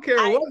 I don't care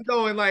what's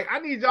going. Like, I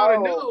need y'all to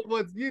know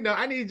what's,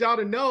 I need y'all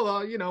to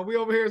know, we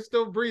over here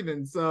still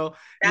breathing. So,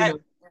 that,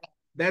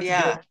 that's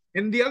yeah. good.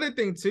 And the other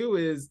thing too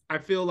is I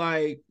feel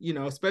like,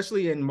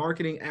 especially in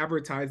marketing,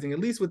 advertising, at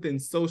least within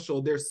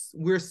social,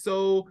 we're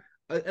so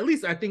at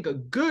least I think a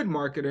good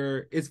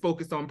marketer is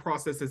focused on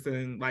processes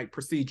and like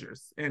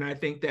procedures. And I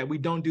think that we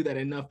don't do that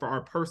enough for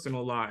our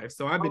personal lives.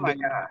 So Oh my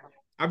God.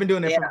 I've been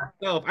doing that Yeah. for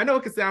myself. I know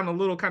it can sound a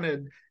little kind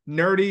of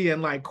nerdy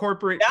and like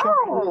corporate-ish,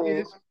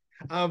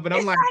 No, but I'm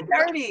it's like,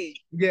 not dirty.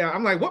 yeah,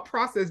 I'm like, what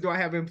process do I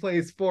have in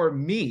place for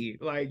me?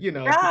 Like,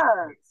 Yeah.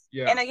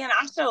 yeah. And again,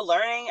 I'm still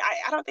learning.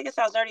 I don't think it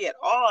sounds dirty at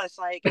all. It's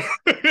like over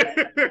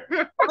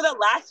the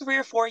last 3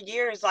 or 4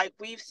 years, like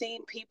we've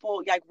seen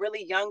people, like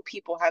really young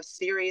people, have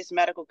serious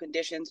medical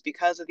conditions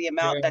because of the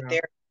amount that Yeah.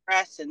 they're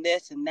stressed and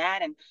this and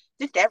that and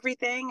just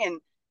everything. And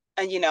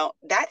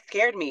that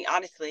scared me,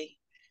 honestly.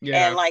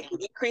 Yeah. And like the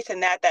decrease in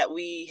that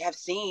we have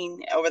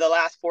seen over the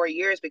last 4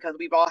 years, because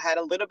we've all had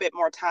a little bit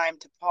more time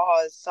to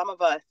pause. Some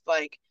of us,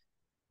 like,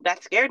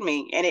 that scared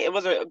me, and it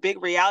was a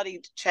big reality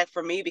check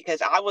for me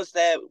because I was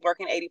the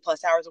working 80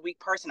 plus hours a week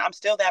person. I'm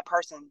still that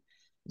person,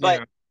 but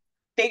Yeah.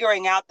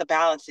 figuring out the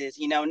balances,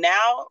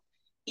 now,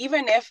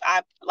 even if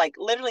I, like,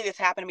 literally this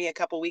happened to me a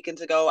couple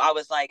weekends ago, I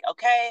was like,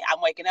 okay,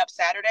 I'm waking up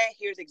Saturday,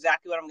 here's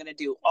exactly what I'm going to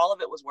do. All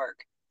of it was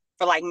work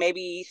for like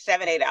maybe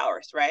 7, 8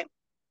 hours, right?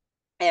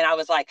 And I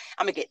was like,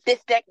 I'm gonna get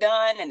this deck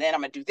done, and then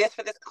I'm gonna do this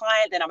for this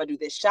client, then I'm gonna do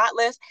this shot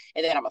list,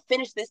 and then I'm gonna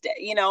finish this day,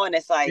 and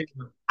it's like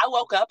I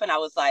woke up and I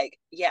was like,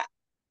 yeah,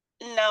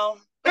 no.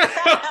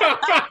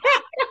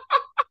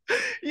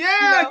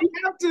 Yeah, you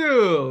have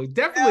to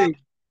definitely.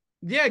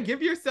 Yeah,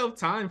 give yourself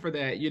time for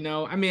that.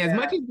 I mean, as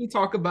much as we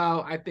talk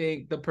about, I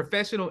think, the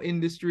professional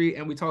industry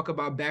and we talk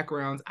about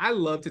backgrounds, I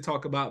love to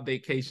talk about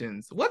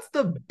vacations. What's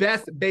the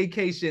best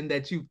vacation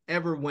that you've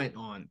ever went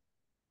on?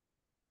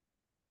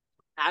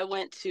 I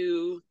went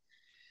to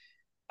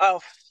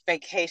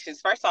vacations.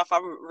 First off,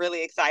 I'm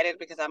really excited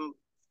because I'm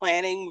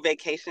planning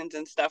vacations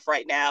and stuff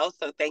right now.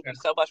 So thank you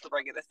so much for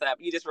bringing this up.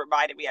 You just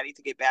reminded me I need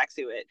to get back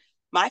to it.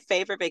 My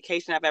favorite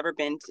vacation I've ever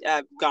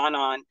gone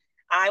on.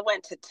 I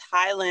went to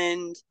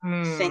Thailand,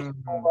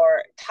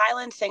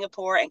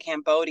 Singapore, and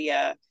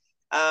Cambodia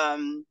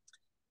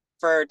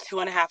for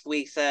 2.5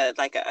 weeks,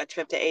 like a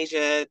trip to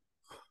Asia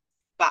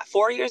about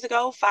 4 years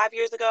ago, 5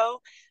 years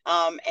ago.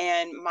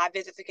 And my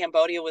visit to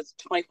Cambodia was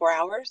 24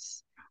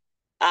 hours.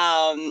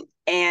 And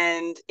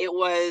it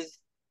was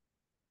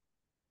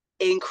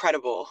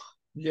incredible.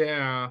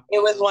 Yeah.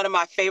 It was one of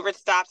my favorite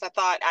stops. I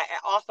thought I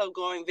also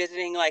going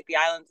visiting like the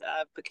islands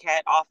of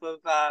Phuket off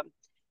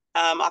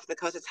the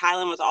coast of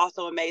Thailand was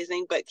also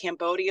amazing. But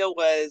Cambodia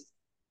was,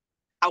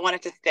 I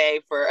wanted to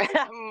stay for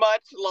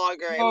much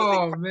longer. It was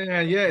Oh incredible.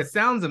 man, yeah, it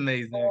sounds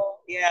amazing.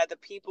 Yeah, the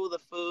people, the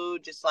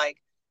food, just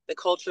like the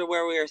culture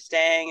where we were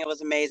staying, it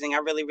was amazing. I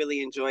really,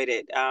 really enjoyed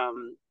it.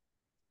 I'm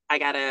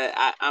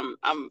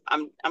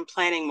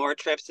planning more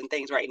trips and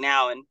things right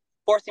now, and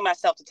forcing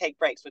myself to take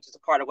breaks, which is a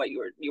part of what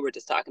you were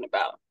just talking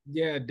about.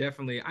 Yeah,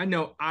 definitely. I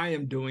know I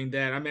am doing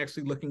that. I'm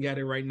actually looking at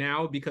it right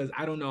now because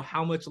I don't know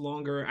how much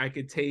longer I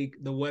could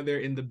take the weather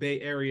in the Bay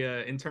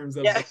Area in terms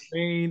of Yeah. the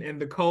rain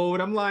and the cold.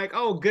 I'm like,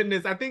 oh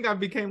goodness, I think I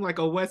became like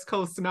a West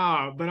Coast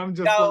snob, but I'm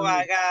just Oh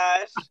like, my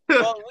gosh.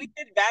 Well, we've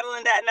been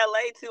battling that in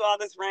LA too, all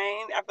this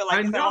rain. I feel I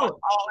like it's know,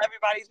 all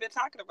everybody's been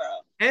talking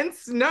about. and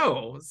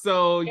snow.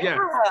 So yes,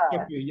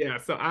 Yeah. okay, yeah.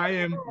 So I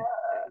am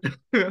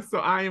so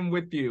I am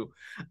with you.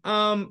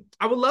 I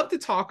would love to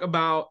talk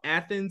about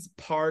Athens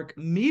Park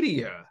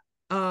Media.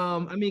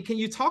 I mean, can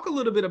you talk a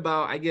little bit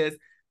about, I guess,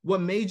 what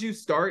made you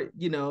start,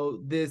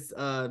 this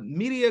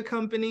media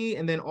company,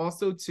 and then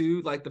also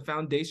to like the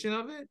foundation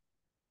of it?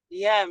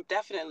 Yeah,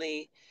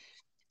 definitely.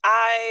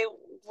 I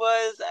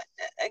was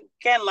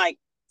again like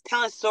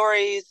telling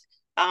stories,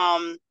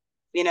 um,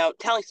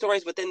 telling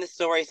stories within the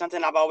story,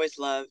 something I've always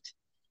loved.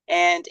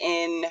 And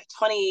in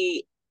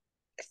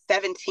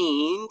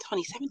 2017,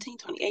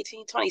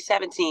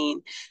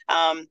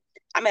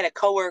 I met a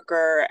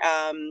coworker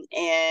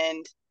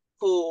and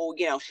who,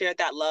 shared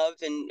that love.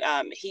 And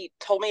he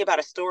told me about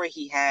a story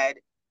he had.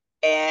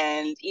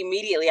 And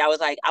immediately I was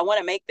like, I want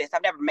to make this.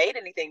 I've never made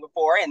anything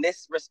before in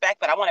this respect,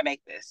 but I want to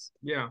make this.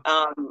 Yeah.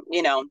 Um,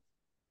 you know,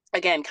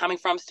 Again, coming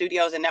from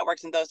studios and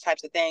networks and those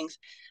types of things,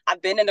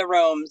 I've been in the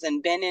rooms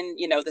and been in,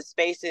 the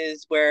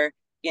spaces where,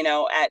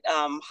 at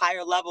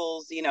higher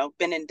levels,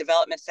 been in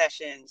development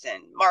sessions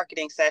and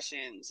marketing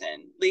sessions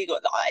and legal,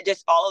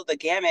 just all of the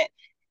gamut.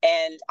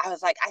 And I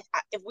was like,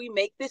 if we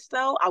make this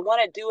though, I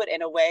want to do it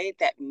in a way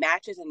that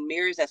matches and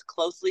mirrors as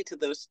closely to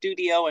the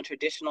studio and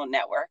traditional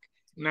network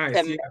to Nice.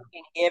 make Yeah.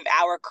 and give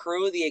our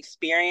crew the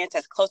experience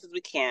as close as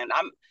we can.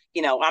 I'm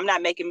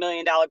not making $1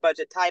 million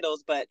budget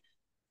titles, but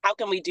how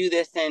can we do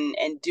this and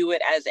do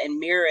it as and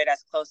mirror it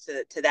as close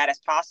to that as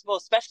possible,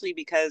 especially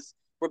because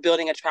we're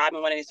building a tribe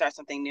and wanting to start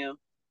something new.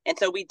 And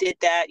so we did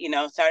that,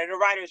 started a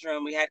writer's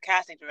room. We had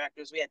casting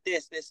directors. We had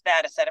this,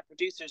 that, a set of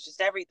producers,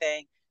 just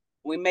everything.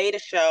 We made a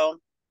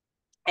show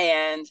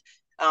and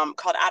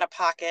called Out of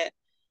Pocket.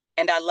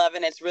 And I love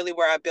it. It's really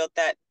where I built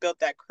that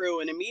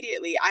crew. And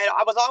immediately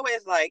I was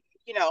always like,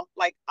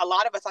 like a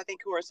lot of us, I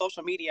think, who are in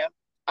social media,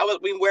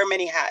 we wear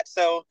many hats.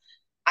 So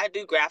I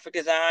do graphic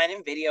design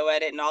and video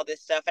edit and all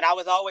this stuff. And I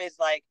was always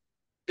like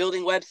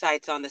building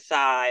websites on the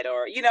side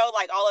or,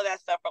 like all of that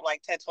stuff from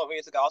like 10, 12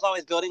 years ago. I was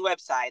always building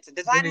websites and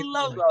designing Yeah.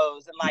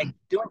 logos and like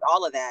doing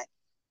all of that.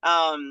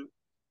 Um,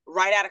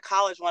 right out of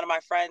college, one of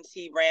my friends,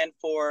 he ran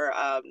for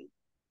a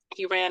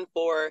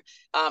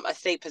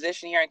state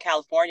position here in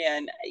California.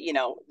 And,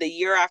 the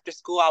year after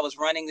school, I was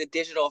running the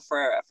digital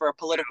for a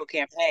political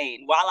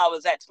campaign while I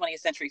was at 20th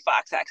Century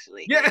Fox,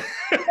 actually. Yeah.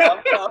 So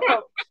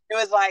it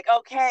was like,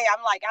 okay,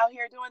 I'm like out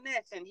here doing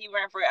this. And he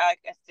ran for a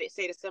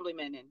state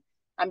assemblyman. And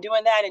I'm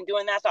doing that and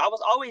doing that. So I was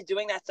always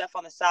doing that stuff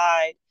on the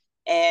side.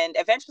 And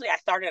eventually I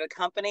started a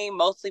company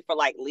mostly for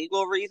like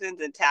legal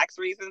reasons and tax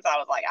reasons. I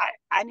was like,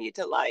 I need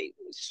to like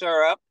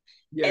shore up.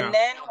 Yeah. And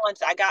then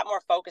once I got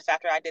more focused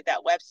after I did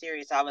that web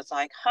series, I was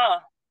like, I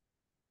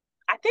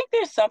think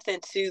there's something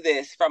to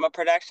this from a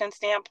production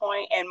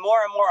standpoint and more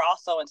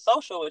also in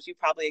social, which you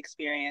probably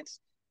experienced.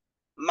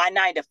 My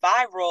 9 to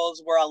 5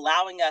 roles were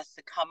allowing us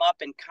to come up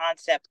and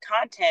concept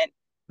content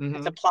and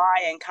Hmm. supply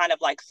and kind of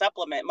like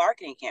supplement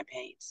marketing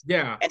campaigns.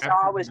 Yeah, And so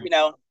I was,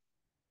 absolutely.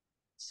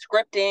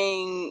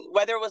 scripting,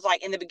 whether it was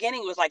like in the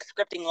beginning, it was like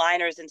scripting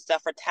liners and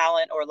stuff for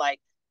talent or like,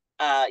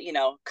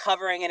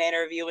 covering and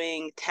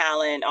interviewing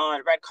talent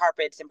on red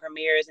carpets and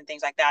premieres and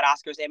things like that,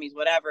 Oscars, Emmys,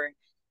 whatever.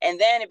 And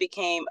then it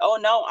became, oh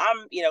no,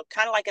 I'm,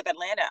 kind of like at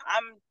Atlanta,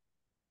 I'm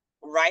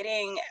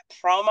writing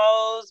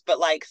promos, but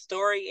like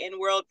story in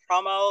world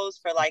promos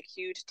for like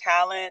huge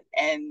talent.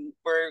 And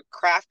we're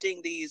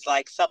crafting these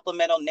like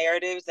supplemental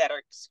narratives that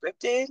are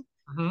scripted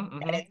Hmm.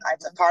 and Hmm.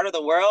 it's a part of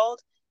the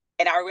world.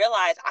 And I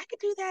realized I could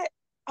do that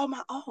on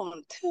my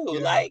own too. Yeah.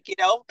 Like,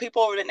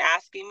 people have been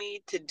asking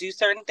me to do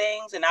certain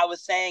things and I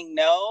was saying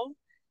no,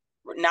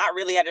 not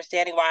really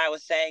understanding why I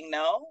was saying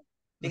no,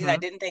 because I Hmm.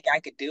 didn't think I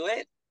could do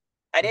it.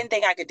 I didn't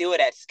think I could do it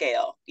at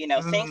scale.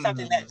 Seeing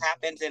something that Mm.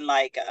 happens in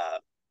like a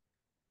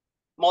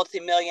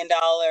multi-million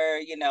dollar,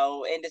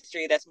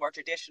 industry that's more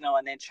traditional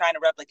and then trying to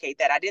replicate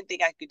that. I didn't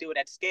think I could do it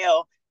at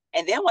scale.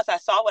 And then once I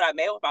saw what I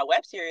made with my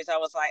web series, I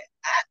was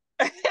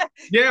like,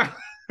 Yeah.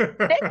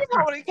 they be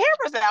holding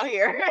cameras out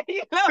here,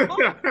 you know.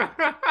 There's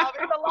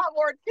a lot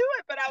more to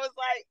it, but I was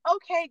like,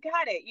 okay,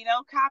 got it,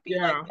 copy,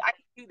 like Yeah. I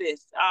can do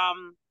this.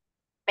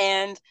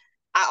 And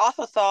I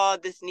also saw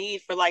this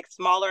need for like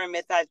smaller and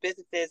mid-sized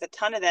businesses. A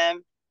ton of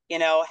them,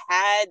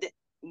 had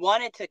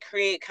wanted to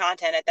create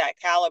content at that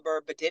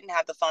caliber, but didn't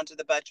have the funds or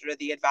the budget or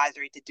the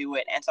advisory to do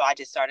it. And so I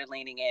just started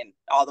leaning in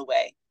all the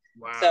way.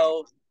 Wow.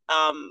 So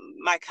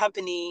my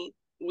company,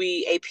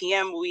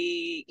 APM,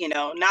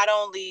 not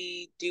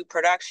only do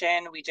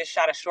production, we just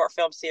shot a short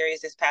film series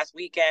this past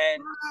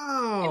weekend.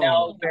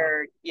 Wow.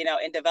 We're,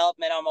 in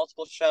development on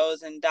multiple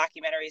shows and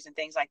documentaries and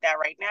things like that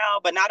right now.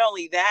 But not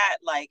only that,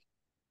 like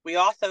we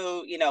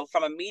also,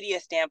 from a media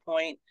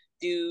standpoint,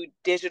 do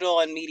digital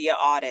and media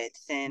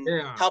audits and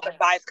Yeah. help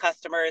advise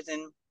customers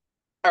and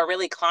are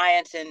really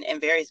clients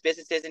and various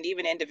businesses and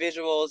even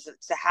individuals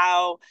to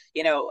how,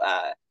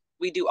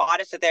 we do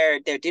audits of their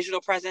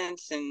digital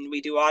presence, and we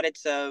do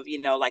audits of,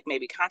 like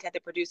maybe content they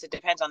produce. It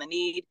depends on the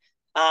need.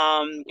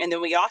 And then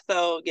we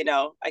also,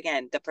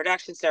 again, the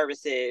production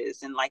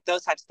services and like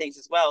those types of things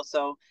as well.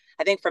 So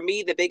I think for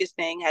me, the biggest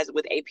thing has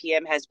with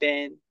APM has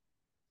been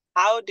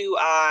how do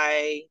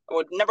I,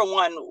 or number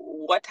one,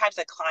 what types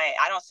of client?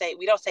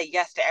 We don't say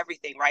yes to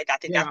everything, right? I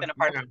think that's Yeah. been a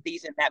part of the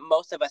season that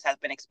most of us have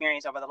been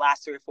experiencing over the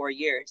last 3 or 4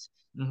 years.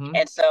 Mm-hmm.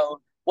 And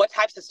so what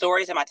types of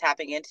stories am I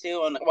tapping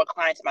into, and what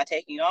clients am I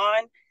taking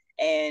on?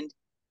 And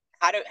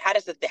how do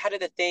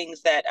the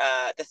things that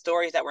the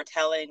stories that we're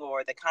telling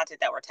or the content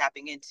that we're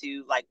tapping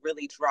into like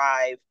really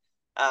drive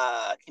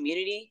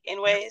community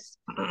in ways?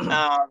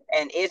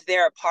 And is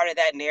there a part of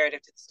that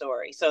narrative to the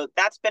story? So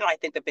that's been, I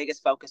think, the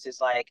biggest focus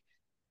is like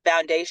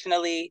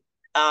foundationally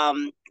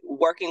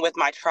working with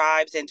my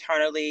tribes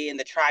internally and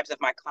the tribes of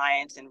my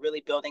clients and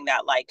really building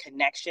that like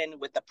connection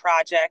with the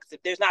projects.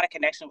 If there's not a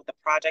connection with the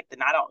project,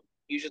 then I don't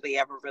usually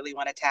ever really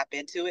want to tap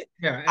into it.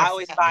 Yeah. Absolutely. I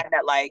always find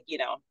that like,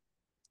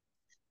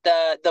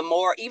 the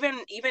more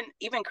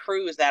even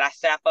crews that I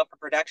staff up for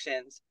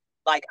productions,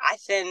 like I'm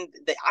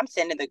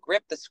sending the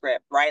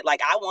script, right?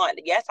 Like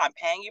yes, I'm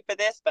paying you for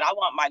this, but I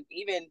want my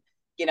even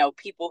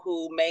people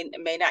who may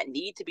not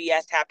need to be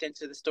as tapped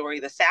into the story,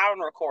 the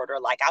sound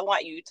recorder, like I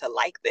want you to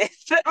like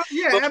this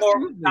Yeah, before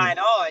we absolutely. sign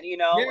on,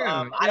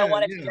 Yeah, I don't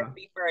want it to yeah. just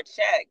be for a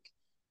check.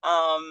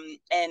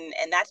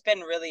 And that's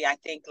been really, I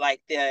think,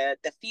 like the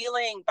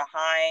feeling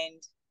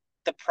behind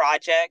the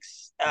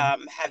projects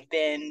have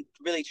been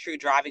really true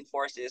driving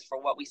forces for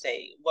what I've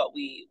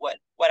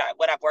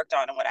worked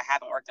on and what I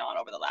haven't worked on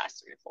over the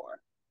last 3 or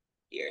 4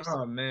 years.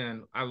 Oh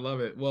man, I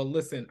love it. Well,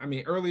 listen, I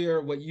mean, earlier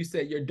what you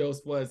said your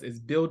dose was is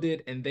build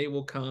it and they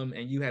will come,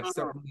 and you have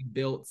certainly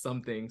built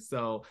something.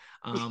 So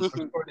I'm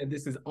sure that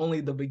this is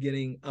only the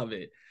beginning of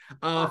it.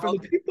 For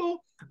the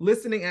people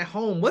listening at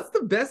home, what's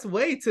the best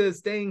way to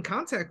stay in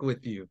contact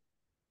with you?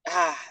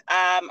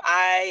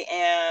 I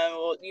am.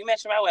 Well, you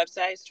mentioned my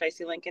website, it's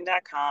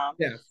TraceyLincoln.com.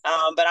 Yes.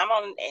 But I'm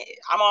on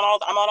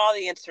all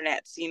the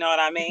internets. You know what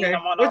I mean? Okay.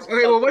 I'm on all the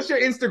Well, what's your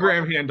social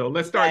Instagram handle?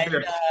 Let's start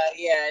there.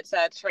 Yeah, it's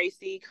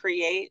Tracey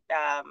Create.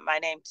 My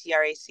name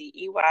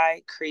Tracey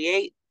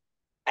Create,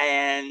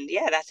 and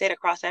yeah, that's it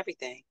across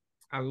everything.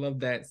 I love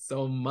that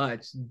so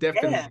much.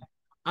 Definitely. Yeah.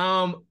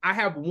 I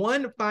have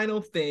one final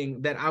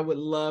thing that I would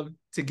love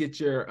to get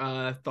your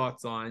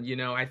thoughts on.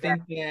 I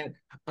think that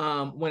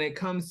when it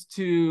comes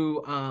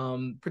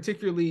to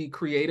particularly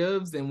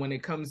creatives, and when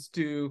it comes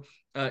to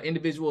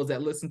individuals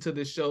that listen to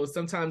the show,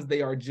 sometimes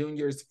they are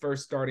juniors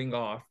first starting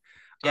off.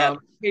 I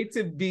hate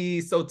to be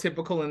so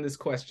typical in this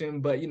question,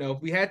 but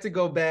if we had to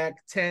go back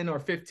 10 or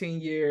 15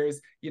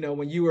 years,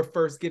 when you were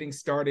first getting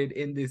started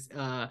in this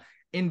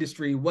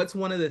industry, what's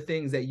one of the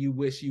things that you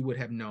wish you would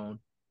have known?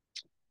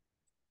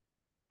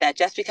 That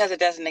just because it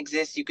doesn't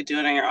exist, you could do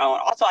it on your own.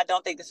 Also, I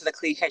don't think this is a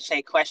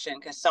cliche question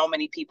because so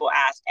many people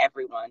ask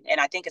everyone, and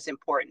I think it's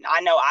important.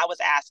 I know I was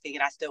asking,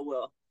 and I still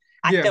will.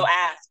 I still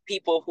ask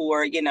people who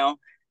are,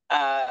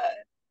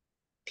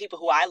 people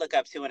who I look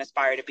up to and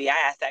aspire to be. I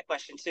ask that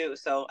question too.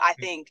 So I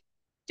think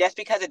just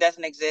because it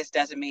doesn't exist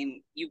doesn't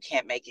mean you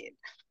can't make it.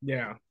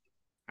 Yeah.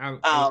 I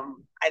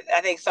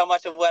think so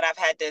much of what I've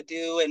had to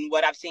do and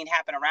what I've seen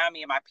happen around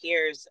me and my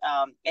peers,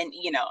 and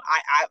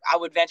I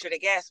would venture to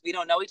guess, we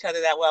don't know each other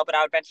that well, but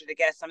I would venture to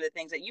guess some of the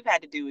things that you've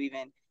had to do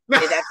even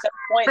is at some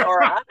point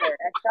or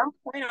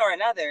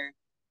another,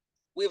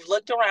 we've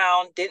looked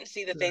around, didn't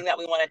see the thing that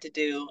we wanted to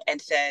do, and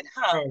said,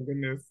 oh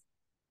goodness,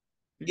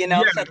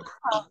 said,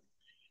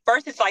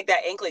 first it's like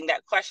that inkling,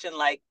 that question,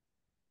 like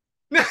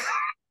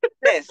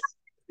this.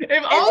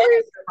 If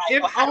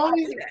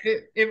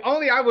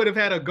only I would have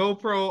had a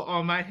GoPro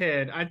on my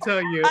head. I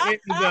tell you,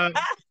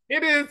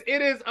 it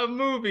is a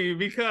movie,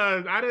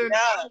 because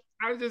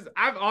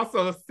I've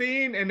also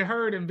seen and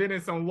heard and been in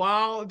some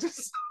wild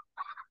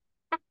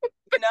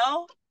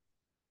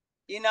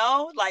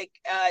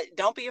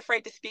don't be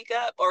afraid to speak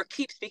up, or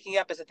keep speaking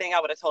up is the thing I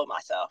would have told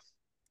myself,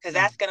 because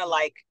that's gonna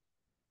like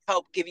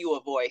help give you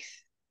a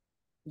voice.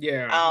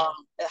 Yeah.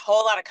 A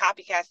whole lot of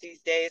copycats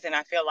these days, and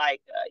I feel like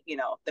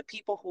the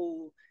people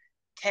who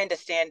tend to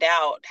stand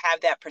out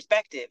have that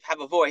perspective, have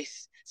a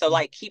voice. So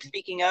like keep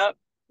speaking up,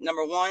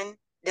 number one,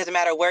 doesn't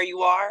matter where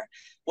you are,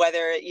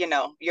 whether,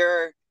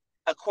 you're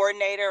a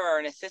coordinator or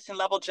an assistant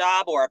level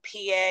job or a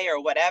PA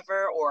or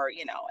whatever, or,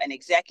 an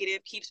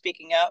executive, keep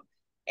speaking up.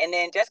 And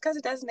then just because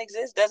it doesn't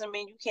exist doesn't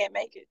mean you can't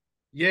make it.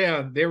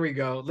 Yeah, there we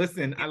go.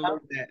 Listen, I love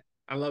that.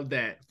 I love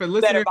that. For Better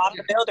listeners, Bob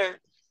the Builder.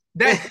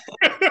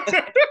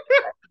 that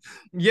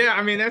yeah,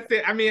 I mean that's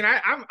it. I mean,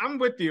 I'm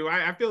with you.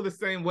 I feel the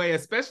same way,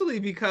 especially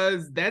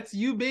because that's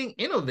you being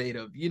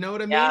innovative. You know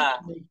what I mean? Yeah.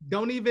 Like,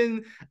 don't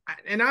even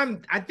and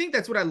I think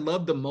that's what I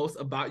love the most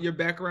about your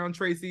background,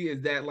 Tracey,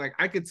 is that like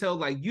I could tell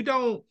like you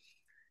don't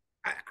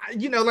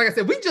like I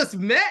said, we just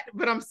met,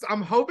 but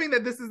I'm hoping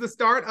that this is the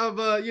start of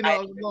a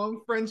a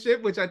long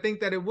friendship, which I think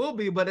that it will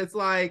be. But it's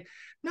like,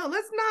 no,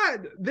 let's not.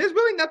 There's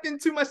really nothing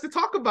too much to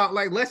talk about.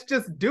 Like, let's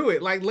just do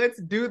it. Like,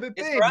 let's do the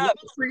thing.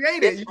 Let's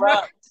create it.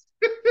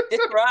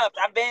 Disrupt.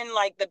 I've been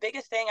like the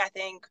biggest thing I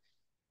think.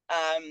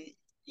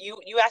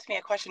 You asked me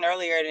a question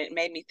earlier, and it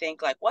made me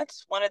think like,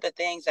 what's one of the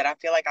things that I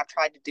feel like I've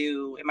tried to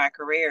do in my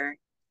career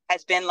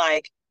has been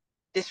like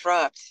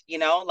disrupt.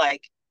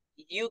 Like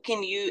you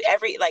can use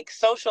like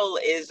social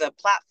is a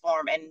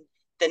platform, and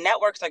the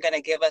networks are going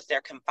to give us their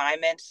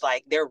confinements,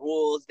 like their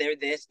rules, they're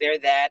this, they're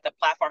that. The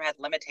platform has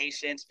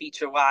limitations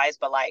feature wise,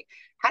 but like,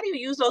 how do you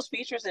use those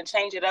features and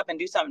change it up and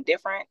do something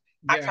different?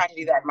 Yeah. I've tried to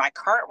do that in my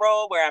current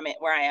role where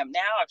where I am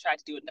now. I've tried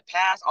to do it in the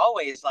past,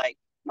 always like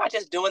not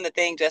just doing the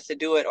thing just to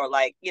do it, or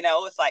like,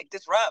 it's like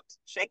disrupt,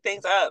 shake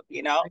things up,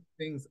 Shake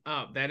things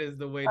up. That is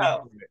the way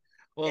to do it.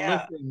 Well,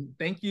 listen,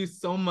 thank you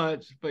so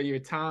much for your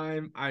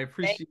time. I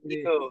appreciate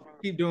it.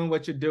 Keep doing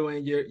what you're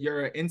doing.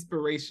 You're an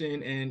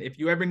inspiration. And if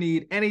you ever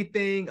need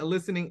anything, a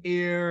listening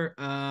ear,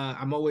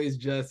 I'm always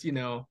just, a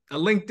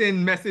LinkedIn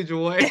message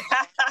away.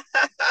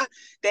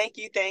 Thank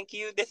you.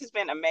 This has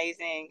been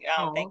amazing.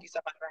 Thank you so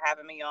much for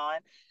having me on.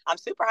 I'm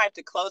super hyped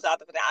to close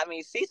out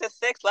season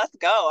 6. Let's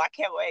go. I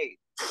can't wait.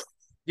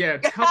 Yeah,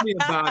 tell me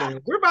about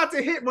it. We're about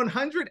to hit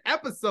 100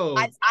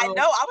 episodes. I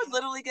know. I was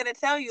literally going to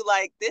tell you,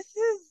 like, this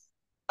is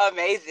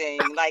amazing.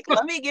 Like,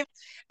 let me give,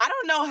 I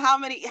don't know how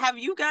many, have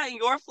you gotten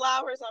your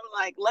flowers? I'm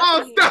like,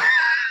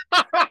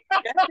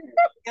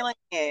 feeling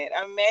it.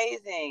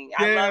 Amazing.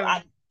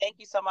 Yeah. Thank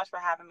you so much for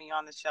having me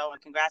on the show,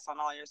 and congrats on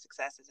all your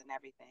successes and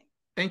everything.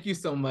 Thank you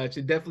so much.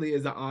 It definitely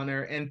is an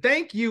honor. And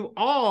thank you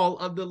all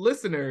of the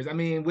listeners. I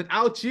mean,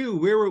 without you,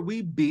 where would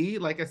we be?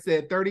 Like I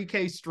said,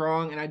 30K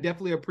strong, and I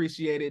definitely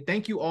appreciate it.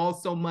 Thank you all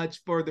so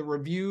much for the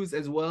reviews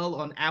as well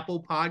on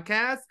Apple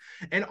Podcasts.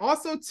 And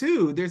also,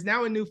 too, there's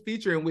now a new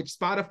feature in which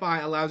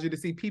Spotify allows you to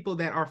see people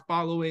that are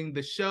following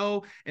the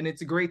show. And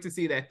it's great to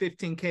see that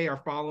 15K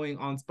are following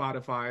on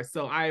Spotify.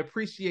 So I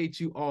appreciate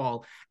you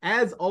all.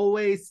 As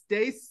always,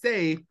 stay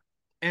safe.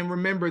 And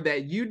remember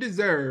that you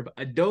deserve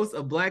a dose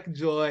of Black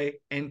joy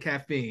and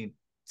caffeine.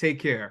 Take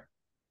care.